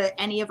Sisters,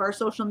 any of our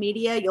social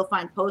media, you'll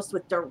find posts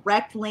with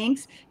direct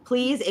links.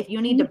 Please, if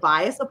you need to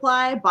buy a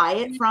supply, buy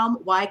it from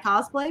Y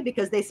Cosplay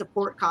because they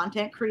support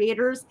content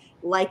creators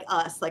like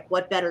us. Like,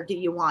 what better do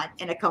you want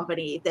in a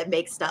company that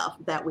makes stuff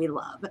that we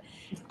love?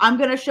 I'm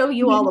going to show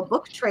you all a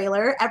book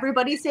trailer.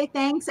 Everybody say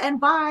thanks and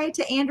bye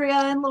to Andrea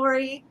and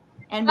Lori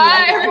and me.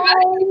 Bye,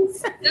 everybody.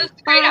 This was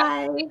great.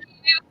 Bye.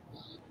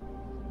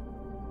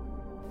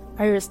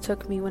 Iris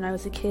took me when I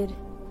was a kid.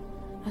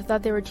 I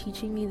thought they were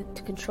teaching me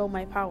to control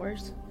my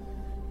powers,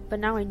 but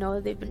now I know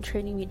that they've been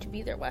training me to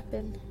be their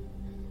weapon.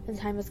 The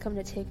time has come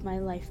to take my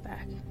life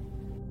back.